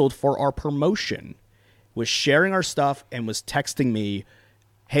wrestled for our promotion, was sharing our stuff and was texting me,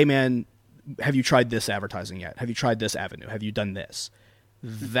 hey man, have you tried this advertising yet? Have you tried this avenue? Have you done this?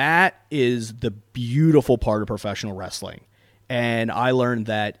 That is the beautiful part of professional wrestling. And I learned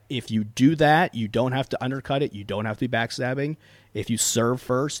that if you do that, you don't have to undercut it. You don't have to be backstabbing. If you serve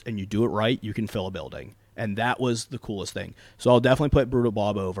first and you do it right, you can fill a building. And that was the coolest thing. So I'll definitely put Brutal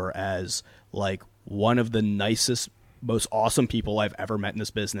Bob over as like one of the nicest, most awesome people I've ever met in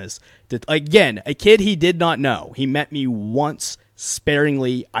this business. Again, a kid he did not know. He met me once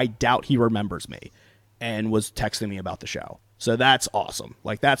sparingly. I doubt he remembers me, and was texting me about the show. So that's awesome.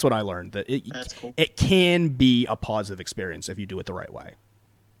 Like, that's what I learned, that That's cool. it can be a positive experience if you do it the right way.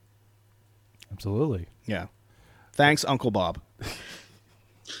 Absolutely. Yeah. Thanks, Uncle Bob.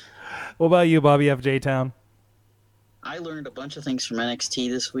 What about you, Bobby F. J. Town? I learned a bunch of things from NXT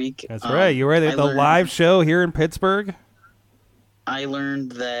this week. That's right. You were I at the learned- live show here in Pittsburgh. I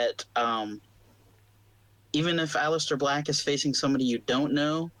learned that even if Aleister Black is facing somebody you don't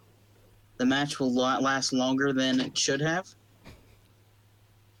know, the match will last longer than it should have.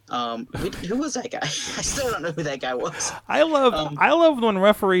 Who was that guy? I still don't know who that guy was. I love when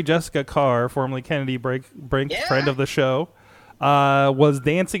referee Jessica Carr, formerly Kennedy Brink, Yeah. friend of the show, was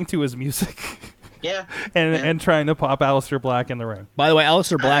dancing to his music Yeah. and trying to pop Aleister Black in the ring. By the way,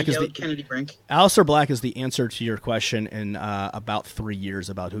 Aleister Black is yelled Kennedy Brink. Aleister Black is the answer to your question in about 3 years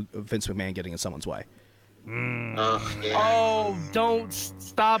about who Vince McMahon getting in someone's way. Yeah. Oh, don't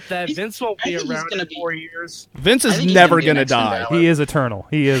stop that. He's- Vince won't I be think he's around gonna in be- 4 years. Vince I is think he's never gonna be going to next in die. Balor. He is eternal.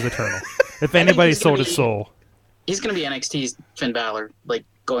 He is eternal. If anybody he's gonna sold his be- soul, He's going to be NXT's Finn Balor, like,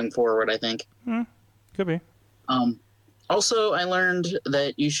 going forward, I think. could be. Also, I learned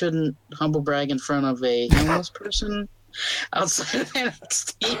that you shouldn't humble brag in front of a homeless person outside of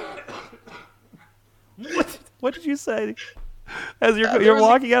NXT. What did you say? As There you're was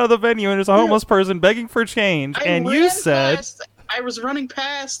walking out of the venue and there's a homeless person begging for change, and you said, I was running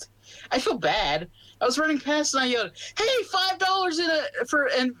past. I feel bad. I was running past and I yelled, "Hey, $5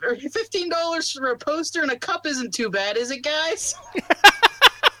 or $15 for a poster and a cup isn't too bad, is it, guys?"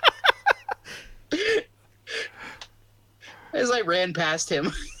 As I ran past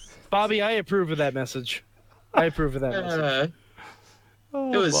him. Bobby, I approve of that message. I approve of that message.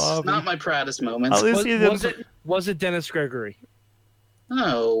 "Oh, It was Bobby." not my proudest moments. At least Was, you was didn't. it was it Dennis Gregory?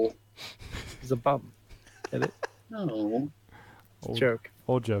 No, He's a bum. Get it? no. Joke.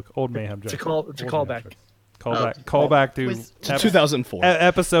 Old joke. Old mayhem joke. It's a call. It's a callback. Call back to Was- To 2004.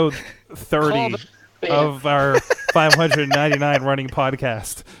 episode 30 Callback. of our 599 running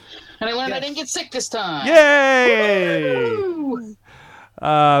podcast. And I learned I didn't get sick this time. Yay! Woo!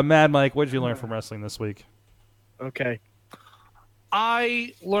 Mad Mike, what did you learn from wrestling this week? Okay.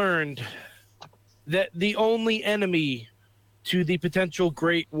 I learned that the only enemy to the potential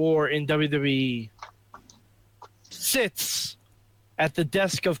great war in WWE sits at the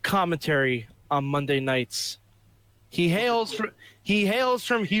desk of commentary on Monday nights He hails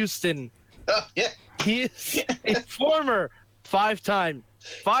from Houston. Oh, yeah. He is a former five-time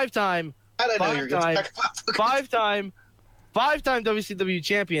I don't know you're going to talk about five-time WCW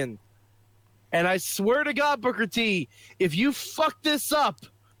champion. And I swear to God, Booker T, if you fuck this up,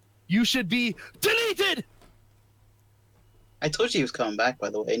 you should be deleted. I told you he was coming back, by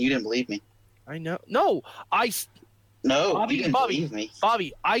the way, and you didn't believe me. I know. No, Bobby, you didn't believe me.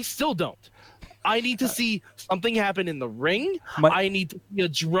 Bobby, I still don't. I need to see something happen in the ring. I need to see a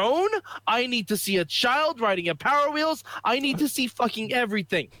drone. I need to see a child riding a Power Wheels. I need to see fucking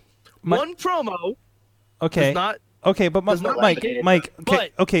everything. One promo. Okay. But Mike.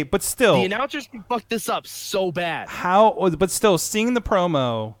 Okay, but still, the announcers can fuck this up so bad. How? But still, seeing the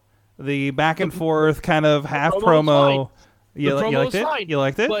promo, the back and forth kind of half promo. You liked it? Fine, you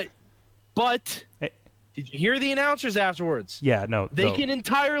liked it? But did you hear the announcers afterwards? Yeah, no. They can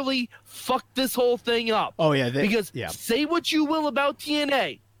entirely fuck this whole thing up. Oh, yeah. Say what you will about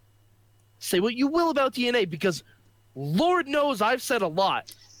TNA. Because Lord knows I've said a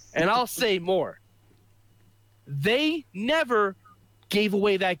lot, and I'll say more. They never gave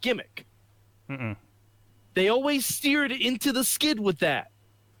away that gimmick. Mm-mm. They always steered into the skid with that.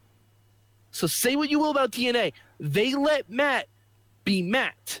 So say what you will about TNA. They let Matt be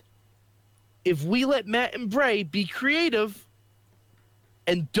Matt. If we let Matt and Bray be creative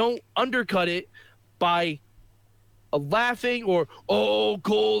and don't undercut it by laughing or, oh,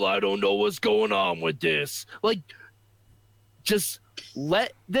 Cole, I don't know what's going on with this. Like, just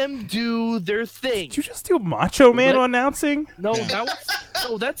let them do their thing. Did you just do Macho Man announcing? No,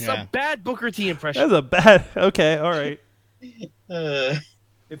 that's a bad Booker T impression. That's a bad... Okay, all right.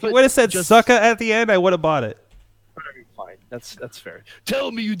 If you would have said sucka at the end, I would have bought it. Fine, that's fair.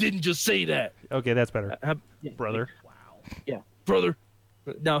 Tell me you didn't just say that. Okay, that's better. Brother. Wow. Yeah, brother.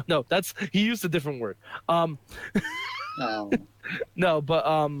 No, that's he used a different word. No,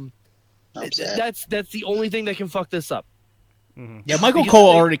 but that's the only thing that can fuck this up. Mm-hmm. Yeah, Michael Cole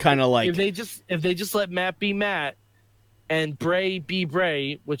already kind of like if they just let Matt be Matt and Bray be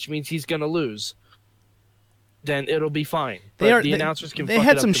Bray, which means he's gonna lose, then it'll be fine. The announcers can. They fuck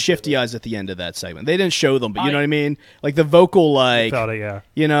had it up some completely. shifty eyes at the end of that segment. They didn't show them, but you know what I mean. Like the vocal, like Felt it, yeah.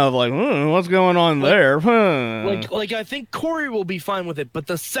 you know, like what's going on there? Like I think Corey will be fine with it, but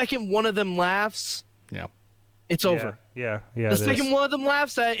the second one of them laughs, yeah, it's over. Yeah. The second one of them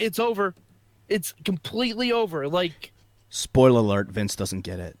laughs at it's over. It's completely over. Like, spoiler alert: Vince doesn't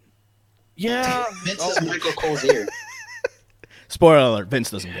get it. Yeah, Vince is Michael Cole's ear. Spoiler alert: Vince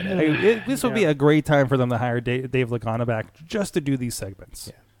doesn't get it. This would be a great time for them to hire Dave Lagana back just to do these segments.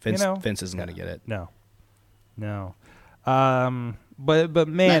 Yeah. Vince isn't going to get it. No. But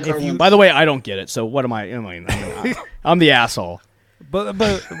man, if you... By the way, I don't get it. So what am I? I'm the asshole. But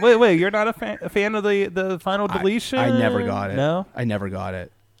wait, you're not a fan of the final deletion? I never got it. No, I never got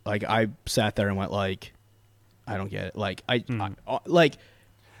it. Like I sat there and went like, I don't get it. Like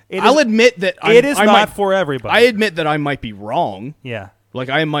I'll admit that it is not for everybody. I admit that I might be wrong. Yeah. Like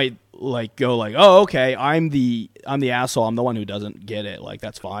I might go like, oh, okay, I'm the asshole. I'm the one who doesn't get it. Like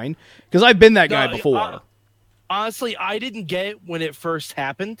that's fine because I've been that guy before. Honestly, I didn't get it when it first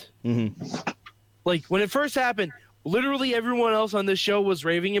happened. Mm-hmm. Like when it first happened, literally everyone else on this show was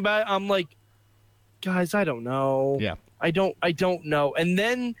raving about it. I'm like, guys, I don't know. Yeah. I don't know. And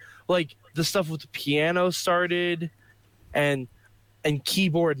then like the stuff with the piano started and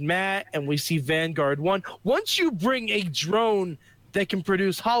Keyboard Matt, and we see Vanguard 1. Once you bring a drone that can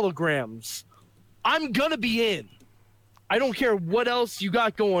produce holograms, I'm gonna be in. I don't care what else you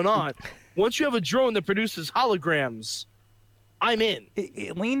got going on. Once you have a drone that produces holograms, I'm in.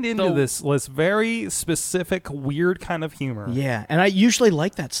 It leaned into this very specific, weird kind of humor. Yeah, and I usually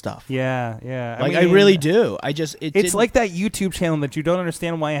like that stuff. Yeah. Like I really do. It's like that YouTube channel that you don't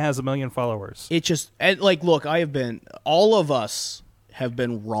understand why it has 1 million followers. It just like look, all of us have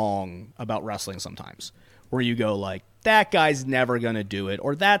been wrong about wrestling sometimes, where you go like that guy's never gonna do it,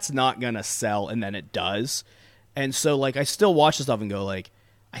 or that's not gonna sell, and then it does. And so like I still watch the stuff and go like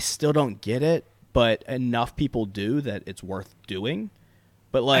I still don't get it, but enough people do that it's worth doing.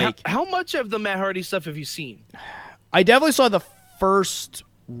 But like how much of the Matt Hardy stuff have you seen? I definitely saw the first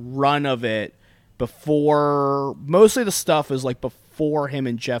run of it before. Mostly the stuff is like before him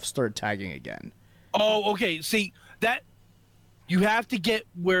and Jeff started tagging again. Oh, okay. See that you have to get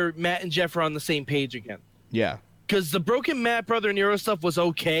where Matt and Jeff are on the same page again. Yeah. Because the Broken Matt Brother Nero stuff was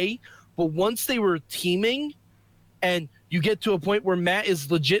okay, but once they were teaming and you get to a point where Matt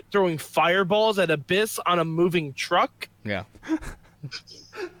is legit throwing fireballs at Abyss on a moving truck. Yeah.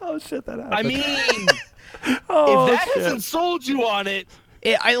 Oh, shit, that happened. I mean, if that hasn't sold you on it,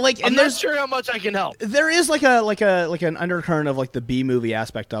 I like, I'm and not there's sure how much I can help. there is like an undercurrent of like the B movie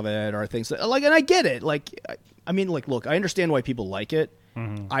aspect of it, or things that, like, and I get it. Like, I mean, like, look, I understand why people like it.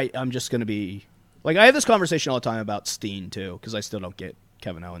 I'm just gonna be like, I have this conversation all the time about Steen too, because I still don't get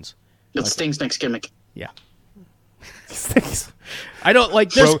Kevin Owens. It's Sting's next gimmick. Yeah, I don't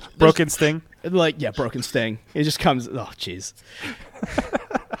like Broken Sting. Like, yeah, Broken Sting. It just comes. Oh, jeez.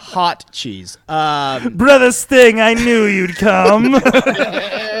 Hot cheese. Brother Sting, I knew you'd come.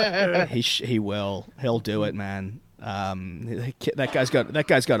 He will. He'll do it, man. That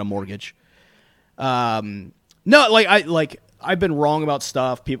guy's got a mortgage. No, I've been wrong about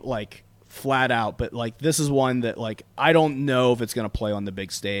stuff. People like flat out, but like this is one that like I don't know if it's gonna play on the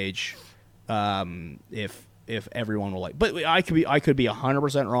big stage. If everyone will like, but I could be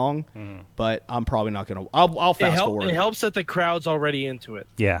 100% wrong, but I'm probably not gonna. I'll fast forward. It helps that the crowd's already into it.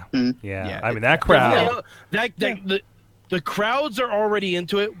 Yeah. Yeah, I mean, that crowd. The crowds are already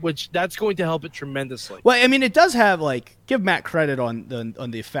into it, which that's going to help it tremendously. Well, I mean, it does have like, give Matt credit on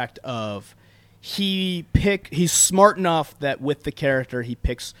the effect of he's smart enough that with the character he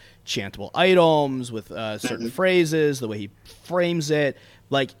picks chantable items with certain phrases, the way he frames it,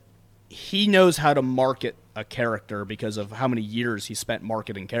 like he knows how to market a character because of how many years he spent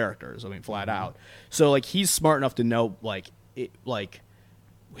marketing characters. I mean, flat out. So like he's smart enough to know like he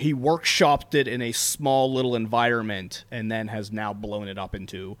workshopped it in a small little environment and then has now blown it up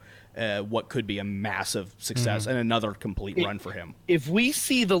into what could be a massive success and another complete run for him. If we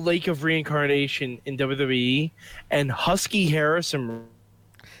see the Lake of Reincarnation in WWE and Husky Harris and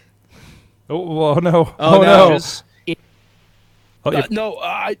Oh no! no.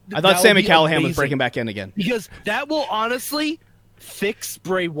 I thought Sami Callihan was breaking back in again. Because that will honestly fix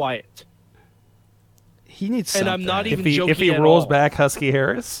Bray Wyatt. He needs something. And I'm not even joking if he at rolls all. back Husky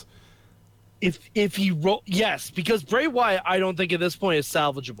Harris. If he yes, because Bray Wyatt, I don't think at this point is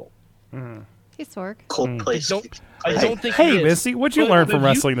salvageable. Hey, Sorg. Cold place. I don't think. Hey, he is. Missy, what'd you But- learn but from you-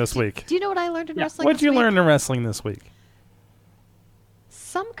 wrestling this week? Do you know what I learned in wrestling? What'd this you week? learn in wrestling this week?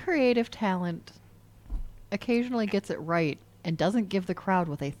 Some creative talent occasionally gets it right and doesn't give the crowd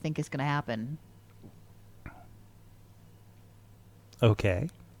what they think is going to happen. Okay.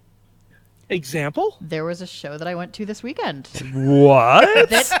 Example? There was a show that I went to this weekend What?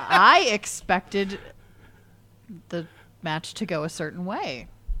 that I expected the match to go a certain way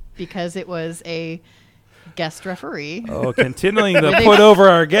because it was a guest referee. Oh, continuing to put over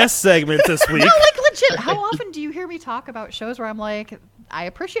our guest segment this week. No, like legit. How often do you hear me talk about shows where I'm like, I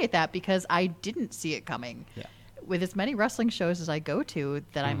appreciate that because I didn't see it coming. Yeah. With as many wrestling shows as I go to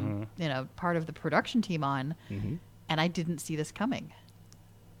that I'm, part of the production team on, and I didn't see this coming.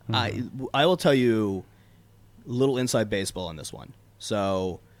 I will tell you a little inside baseball on this one.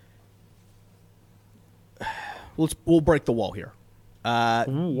 So we'll break the wall here. What?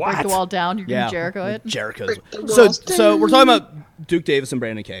 Break the wall down. You're going to Jericho it. Jericho's. the So wall we're talking about Duke Davis and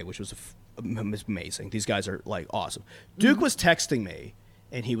Brandon Kay, which was amazing. These guys are like awesome. Duke was texting me,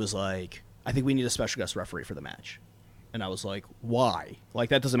 and he was like, "I think we need a special guest referee for the match," and I was like, "Why? Like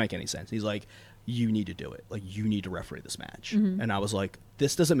that doesn't make any sense." He's like, "You need to do it. Like you need to referee this match," and I was like,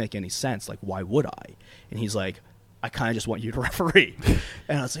 "This doesn't make any sense. Like why would I?" And he's like, "I kind of just want you to referee,"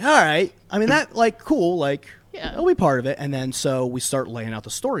 and I was like, "All right. I mean that like cool like." Yeah. I'll be part of it. And then so we start laying out the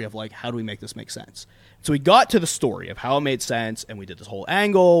story of like, how do we make this make sense? So we got to the story of how it made sense, and we did this whole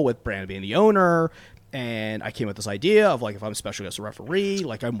angle with Brandon being the owner, and I came with this idea of like, if I'm a special guest referee,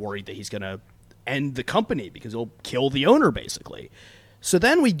 like I'm worried that he's going to end the company because he'll kill the owner basically. So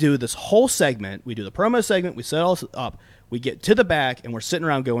then we do this whole segment. We do the promo segment. We set all this up. We get to the back, and we're sitting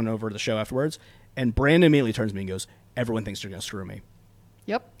around going over the show afterwards, and Brandon immediately turns to me and goes, "Everyone thinks you're going to screw me.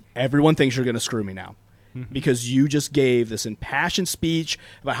 Yep. Everyone thinks you're going to screw me now. Because you just gave this impassioned speech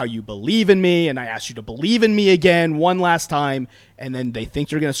about how you believe in me, and I asked you to believe in me again one last time, and then they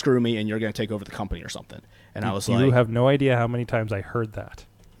think you're going to screw me and you're going to take over the company or something." And I was like, You have no idea how many times I heard that.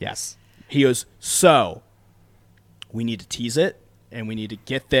 yes. He goes, "So we need to tease it, and we need to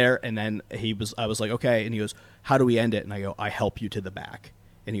get there." And then I was like, "Okay." And he goes, "How do we end it?" And I go, "I help you to the back."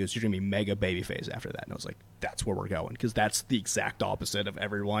 And he goes, "You're going to be mega babyface after that." And I was like, "That's where we're going," because that's the exact opposite of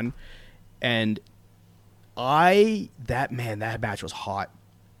everyone. And that match was hot.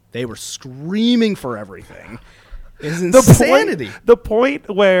 They were screaming for everything. is insanity. The point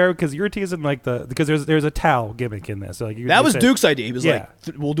where, because you're teasing like because there's a towel gimmick in this. So like that was Duke's idea. He was Yeah.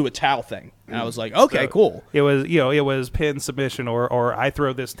 like, "We'll do a towel thing," and I was like, "Okay, cool." It was pin submission or I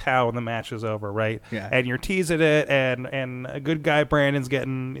throw this towel and the match is over, right? Yeah. And you're teasing it, and a good guy Brandon's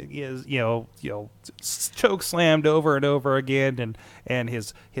getting choke slammed over and over again, and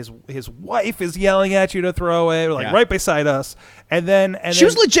his wife is yelling at you to throw it right beside us, and then She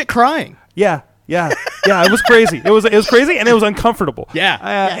was legit crying. Yeah. It was crazy. It was crazy, and it was uncomfortable. Yeah.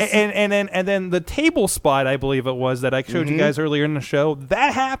 Yes. And then the table spot, I believe it was, that I showed you guys earlier in the show,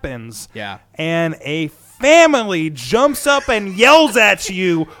 that happens. Yeah. And a family jumps up and yells at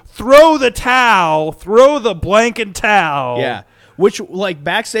you, throw the towel, throw the blanket towel. Yeah. Which, like,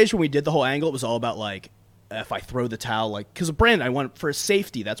 backstage when we did the whole angle, it was all about, like, if I throw the towel, like, because Brandon, I want for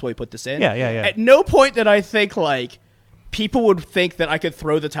safety. That's why we put this in. Yeah. At no point did I think, like, people would think that I could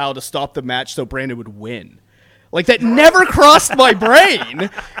throw the towel to stop the match so Brandon would win. Like, that never crossed my brain.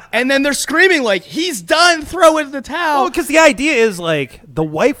 And then they're screaming, like, he's done, throw in the towel. Oh, because the idea is, like, the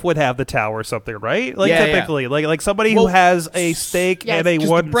wife would have the towel or something, right? Like, Yeah, typically. Like somebody who has a steak and a 'Cause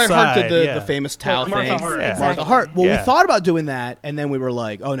one Bret side. Hart did yeah. the famous towel Martha thing. Hart. Yeah. Martha Hart. Well, Yeah. we thought about doing that, and then we were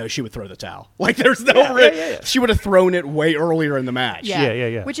like, oh, no, she would throw the towel. Like, there's no She would have thrown it way earlier in the match.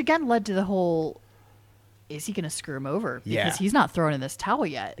 Yeah. Which again led to the whole, is he going to screw him over? Because Yeah. he's not throwing in this towel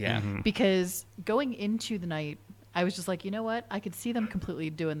yet. Yeah. Because going into the night, I was just like, you know what? I could see them completely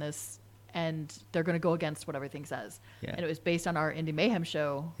doing this, and they're going to go against what everything says. Yeah. And it was based on our Indie Mayhem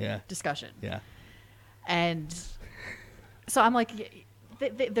show discussion. Yeah. And so I'm like, they're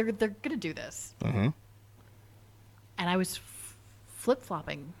going to do this. Uh-huh. And I was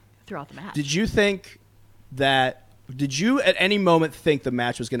flip-flopping throughout the match. Did you at any moment think the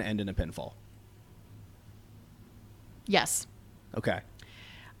match was going to end in a pinfall? Yes. Okay.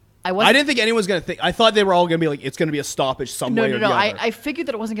 I didn't think anyone was going to think. I thought they were all going to be like, it's going to be a stoppage some way or the other. I figured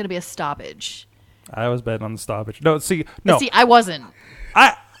that it wasn't going to be a stoppage. I was betting on the stoppage. See, I wasn't.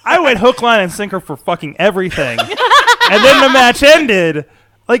 I went hook, line, and sinker for fucking everything. And then the match ended.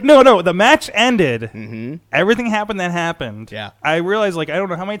 Like, no, the match ended. Mm-hmm. Everything happened that happened. Yeah. I realized, like, I don't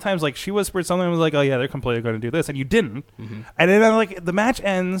know how many times, like, she whispered something and was like, oh, yeah, they're completely going to do this. And you didn't. Mm-hmm. And then I'm like, the match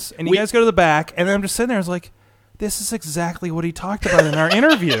ends, and you guys go to the back, and then I'm just sitting there. I was like, this is exactly what he talked about in our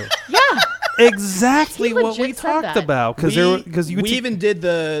interview. Yeah. Exactly He what we legit said talked that. about. Because we even did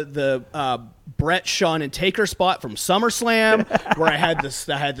the Brett, Shawn, and Taker spot from SummerSlam where I had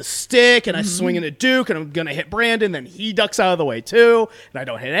the stick and I swing in at Duke and I'm gonna hit Brandon, then he ducks out of the way too, and I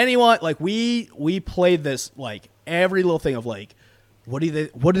don't hit anyone. Like we played this like every little thing of like, what do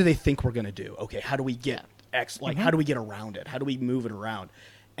they think we're gonna do? Okay, how do we get X? Like how do we get around it? How do we move it around?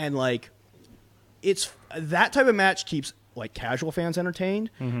 And like, it's that type of match keeps like casual fans entertained,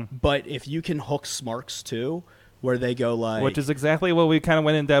 but if you can hook smarks too, where they go like, which is exactly what we kind of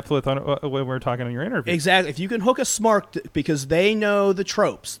went in depth with when we were talking in your interview. Exactly. If you can hook a smark because they know the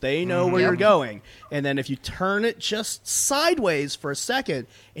tropes, they know where you're going, and then if you turn it just sideways for a second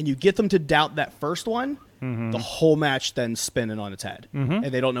and you get them to doubt that first one, the whole match then spinning on its head, and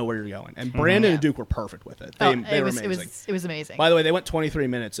they don't know where you're going. And Brandon and Duke were perfect with it. They were amazing. It was amazing. By the way, they went 23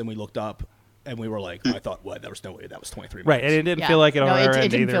 minutes, and we looked up. And we were like, I thought, what? There was no way that was 23 minutes. Right, and it didn't feel like it on our end it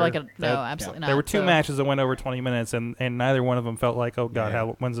didn't either. feel like it. No, absolutely not. There were two So- matches that went over 20 minutes, and neither one of them felt like, oh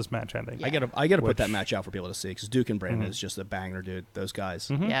god, when's this match ending? I gotta put that match out for people to see because Duke and Brandon is just a banger, dude. Those guys.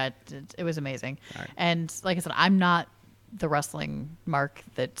 Yeah, it was amazing. And like I said, I'm not the wrestling mark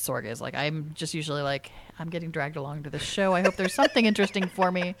that Sorg is. Like, I'm just usually like, I'm getting dragged along to this show. I hope there's something interesting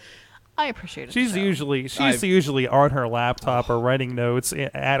for me. I appreciate it. She's usually on her laptop or writing notes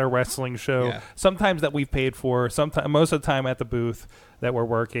at a wrestling show. Yeah. Sometimes that we've paid for. Most of the time at the booth that we're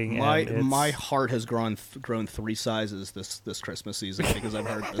working. My heart has grown 3 sizes this Christmas season because I've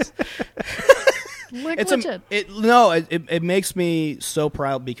heard this. It makes me so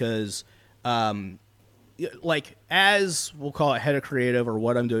proud because, like, as we'll call it head of creative or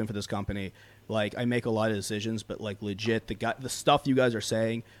what I'm doing for this company. Like, I make a lot of decisions, but like legit, the stuff you guys are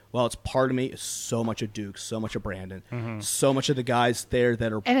saying, well, it's part of me. It's so much of Duke, so much of Brandon, so much of the guys there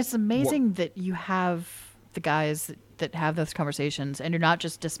that are. And it's amazing that you have the guys that have those conversations, and you're not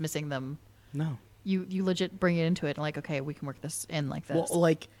just dismissing them. No, you legit bring it into it, and like, okay, we can work this in like this. Well,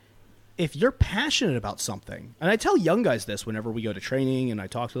 like, if you're passionate about something, and I tell young guys this whenever we go to training, and I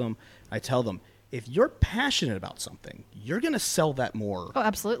talk to them, I tell them, if you're passionate about something, you're going to sell that more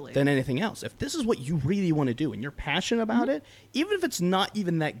absolutely. Than anything else. If this is what you really want to do and you're passionate about it, even if it's not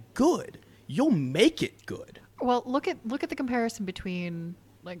even that good, you'll make it good. Well, look at the comparison between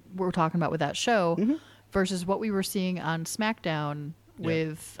like we're talking about with that show versus what we were seeing on SmackDown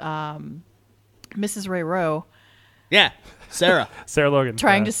with Mrs. Ray Rowe Yeah, Sarah. Sarah Logan.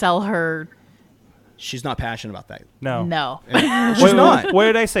 Trying to sell her. She's not passionate about that. No. No. She's not. What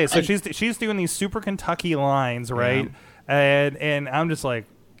did I say? So she's doing these super Kentucky lines, right? And I'm just like,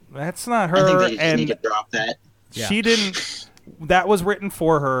 that's not her. I think they just and need to drop that. she didn't. That was written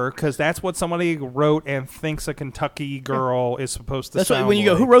for her because that's what somebody wrote and thinks a Kentucky girl is supposed to That's sound why when you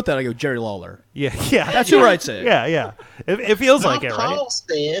go, like. who wrote that? I go, Jerry Lawler. Yeah. That's who writes it. Yeah. It feels like it, right? Paul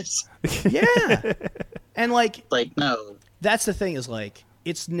says. Yeah. And like No. that's the thing is like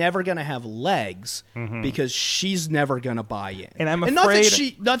it's never gonna have legs because she's never gonna buy in. And I'm not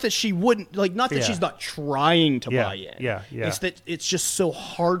afraid- that she wouldn't like not that Yeah. she's not trying to buy in. Yeah. It's that it's just so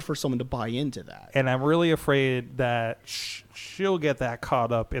hard for someone to buy into that. And I'm really afraid that she'll get that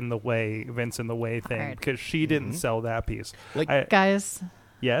caught up in the way Vince in the way thing Right. because she didn't sell that piece. Like- Guys,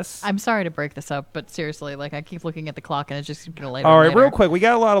 yes. I'm sorry to break this up, but seriously, like I keep looking at the clock and it's just going to later. All right, and later. real quick. We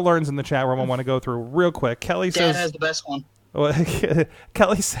got a lot of learns in the chat room I want to go through real quick. Kelly Dad says. has the best one.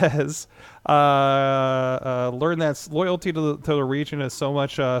 Kelly says, learn that loyalty to the region is so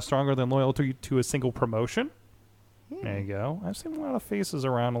much stronger than loyalty to a single promotion. There you go. I've seen a lot of faces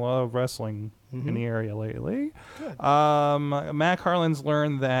around a lot of wrestling in the area lately. Matt Harlan's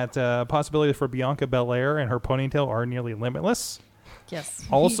learned that possibility for Bianca Belair and her ponytail are nearly limitless. Yes.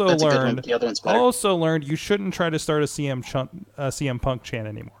 Also That's a good one. learned. The other one's better. Also learned you shouldn't try to start a CM Punk chant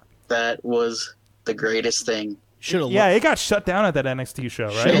anymore. That was the greatest thing. Should have Yeah, it got shut down at that NXT show,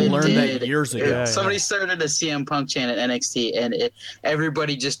 right? Should've It learned that did. years ago. Yeah. Somebody started a CM Punk chant at NXT, and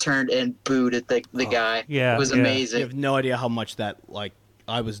everybody just turned and booed at the guy. yeah, It was yeah. You amazing. have no idea how much that like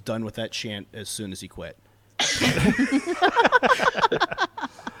I was done with that chant as soon as he quit.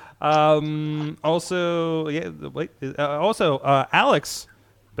 Alex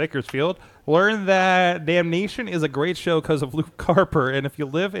Bakersfield learned that Damnation is a great show because of Luke Harper, and if you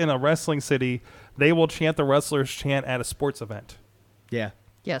live in a wrestling city, they will chant the wrestlers chant at a sports event. Yeah.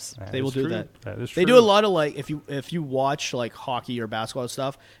 Yes. That They will is do true. that. That is They true. do a lot of like if you watch like hockey or basketball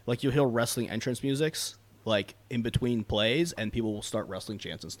stuff, like you'll hear wrestling entrance musics like in between plays, and people will start wrestling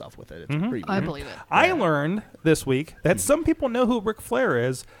chants and stuff with it. It's pretty I weird. believe it. I learned this week that some people know who Ric Flair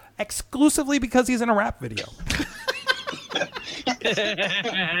is exclusively because he's in a rap video.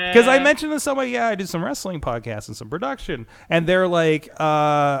 Because I mentioned to somebody, I do some wrestling podcasts and some production, and they're like,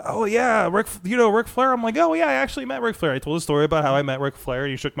 "Oh yeah, Ric Flair." I'm like, "Oh yeah, I actually met Ric Flair." I told a story about how I met Ric Flair,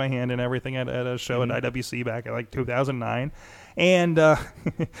 and he shook my hand and everything at a show at IWC back in like 2009, and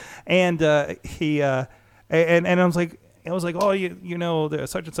he and I was like. "Oh, you know,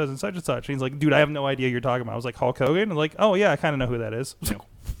 such and such and such and such." And he's like, "Dude, I have no idea you're talking about." I was like, "Hulk Hogan?" And like, "Oh yeah, I kind of know who that is." I was like,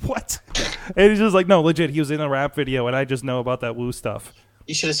 "What?" And he's just like, "No, legit, he was in a rap video, and I just know about that woo stuff."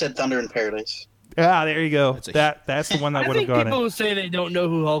 You should have said Thunder in Paradise. Ah, there you go. That's a- That's the one that I would have think gone people in. who say they don't know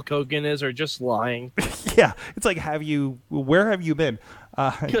who Hulk Hogan is are just lying. Yeah, it's like, where have you been?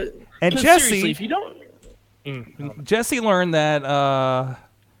 And 'Cause Jesse, seriously, if you don't, Jesse learned that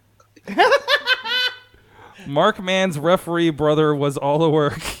Mark Mann's referee brother was all the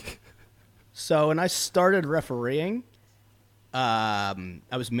work. So when I started refereeing, I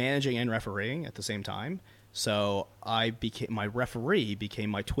was managing and refereeing at the same time. So my referee became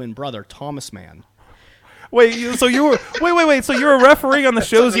my twin brother, Thomas Mann. Wait, so you were wait. So you were refereeing on the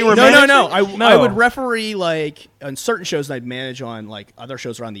shows you were managing? No. No. I would referee like on certain shows, and I'd manage on like other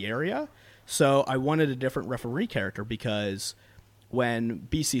shows around the area. So I wanted a different referee character because when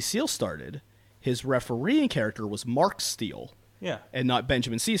BC Seal started, his refereeing character was Mark Steele. Yeah. And not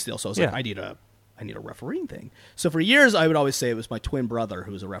Benjamin C. Steele. So I was Yeah. like, I need a refereeing thing. So for years, I would always say it was my twin brother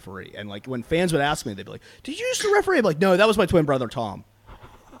who was a referee. And like when fans would ask me, they'd be like, "Did you used to referee?" I'm like, "No, that was my twin brother Tom."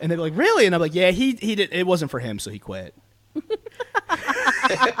 And they'd be like, "Really?" And I'm like, "Yeah, he did. It wasn't for him, so he quit."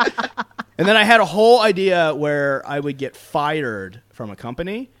 And then I had a whole idea where I would get fired from a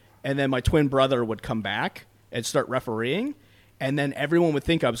company, and then my twin brother would come back and start refereeing, and then everyone would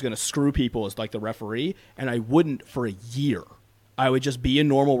think I was going to screw people as like the referee, and I wouldn't for a year. I would just be a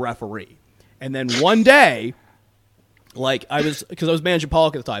normal referee. And then one day, like because I was managing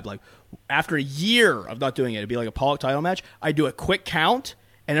Pollock at the time, like after a year of not doing it, it'd be like a Pollock title match. I'd do a quick count,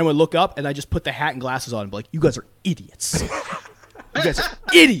 and then would look up, and I just put the hat and glasses on and be like, "You guys are idiots. You guys are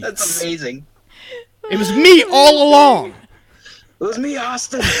idiots." That's amazing. It was me all along. It was me,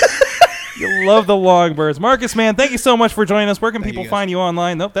 Austin. You love the Longbirds. Marcus, man, thank you so much for joining us. Where can people you, guys. find you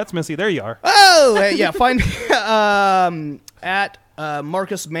online? Nope, that's Missy. There you are. Oh, yeah. Find me at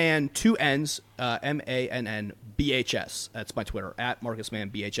Marcus Mann, 2 N's, MANNBHS. That's my Twitter, at Marcus Mann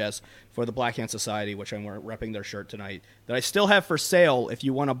BHS, for the Black Hand Society, which I'm repping their shirt tonight, that I still have for sale. If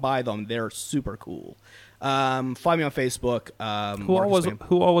you want to buy them, they're super cool. Find me on Facebook.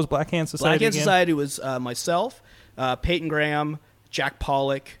 Who all was Black Hand Society? Black Hand again? Society was myself, Peyton Graham, Jack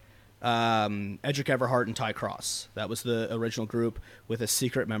Pollock, Edric Everhart, and Ty Cross. That was the original group with a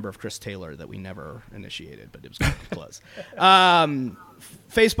secret member of Chris Taylor that we never initiated, but it was close.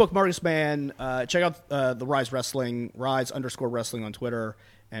 Facebook, Marcus Mann. Check out the Rise Wrestling, Rise_Wrestling on Twitter,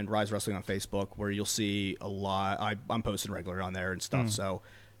 and Rise Wrestling on Facebook, where you'll see a lot. I'm posting regularly on there and stuff. So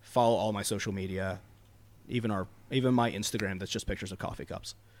follow all my social media, even my Instagram. That's just pictures of coffee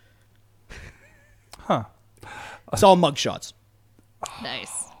cups. Huh. It's all mugshots.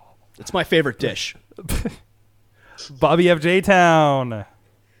 Nice. It's my favorite dish. Bobby F. J. Town.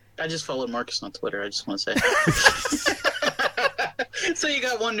 I just followed Marcus on Twitter. I just want to say. So you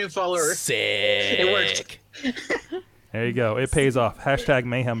got one new follower. Sick. It worked. There you go. It pays off. Hashtag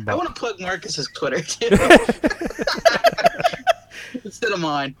Mayhem. I want to plug Marcus's Twitter too. Instead of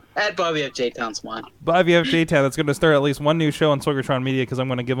mine. At Bobby F. J. Town's mine. Bobby F. J. Town. That's going to start at least one new show on Sorgatron Media because I'm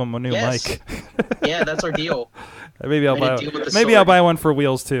going to give him a new mic. Yeah, that's our deal. Maybe I'll buy one for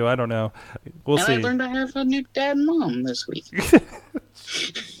Wheels too. I don't know. We'll see. I learned I have a new dad and mom this week.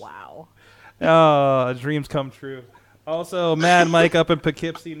 Wow. Oh, dreams come true. Also, Mad Mike up in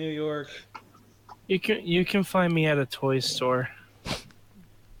Poughkeepsie, New York. You can find me at a toy store.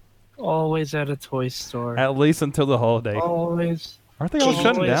 Always at a toy store. At least until the holiday. Always. Aren't they all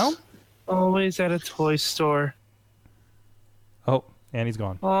shutting down? Always at a toy store. Oh, and he's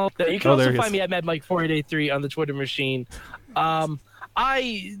gone. Oh, you can also find me at MadMike4883 on the Twitter machine. I'll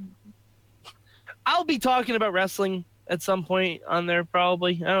be talking about wrestling at some point on there,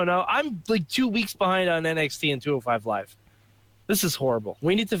 probably. I don't know. I'm like 2 weeks behind on NXT and 205 Live. This is horrible.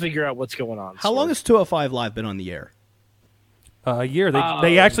 We need to figure out what's going on. How long has 205 Live been on the air? A year.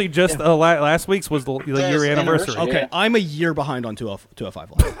 They actually just last week's was the year anniversary. Okay, Yeah. I'm a year behind on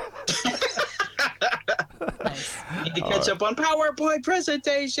 205 Live. Need to catch up on PowerPoint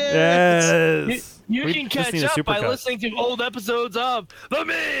presentations. Yes. You can catch up by listening to old episodes of The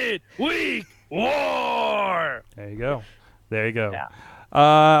Midweek War. There you go. Yeah.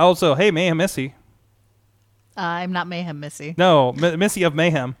 Also, hey, Mayhem Missy. I'm not Mayhem Missy. No, Missy of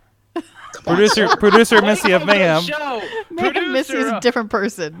Mayhem. Producer Missy of Mayhem. Mayhem Missy is a different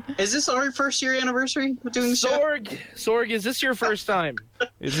person. Is this our first year anniversary of doing the show? Sorg, is this your first time?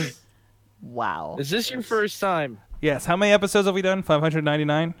 Wow. Is this your first time? Yes. How many episodes have we done?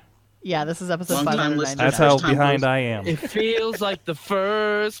 599? Yeah, this is episode Long time 599. listener. That's how First time behind host. I am. It feels like the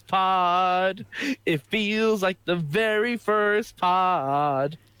first pod. It feels like the very first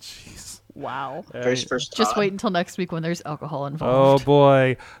pod. Wow. First Just pod. wait until next week when there's alcohol Oh, involved.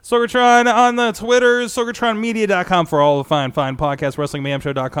 boy. Sorgatron on the Twitters, sorgatronmedia.com for all the fine podcasts,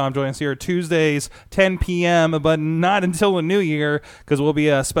 WrestlingMayhemShow.com. Join us here Tuesdays, 10 p.m., but not until the new year because we'll be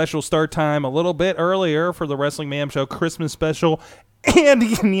a special start time a little bit earlier for the Wrestling Mayhem Show Christmas special and the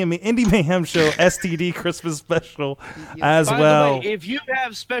Indie Mayhem Show STD Christmas special as By well. the way, if you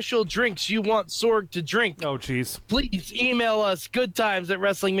have special drinks you want Sorg to drink, Oh, jeez. please email us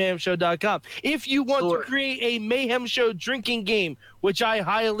goodtimes@wrestlingmayhemshow.com. If you want to create a Mayhem Show drinking game, which I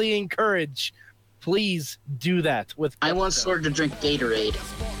highly encourage, please do that. I want Sorg to drink Gatorade.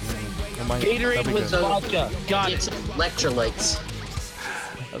 Gatorade with vodka. Got Get it. some electrolytes.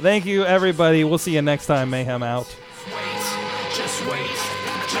 Thank you, everybody. We'll see you next time. Mayhem out. Just wait,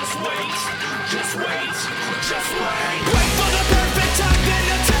 just wait, just wait, just wait. Wait for the perfect time, then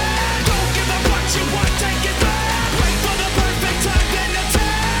attack. Don't give up what you want, take it back. Wait for the perfect time, then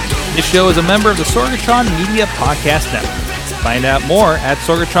attack. This show is a member of the Sorgatron Media Podcast Network. Find out more at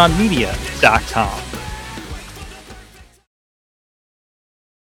sorgatronmedia.com.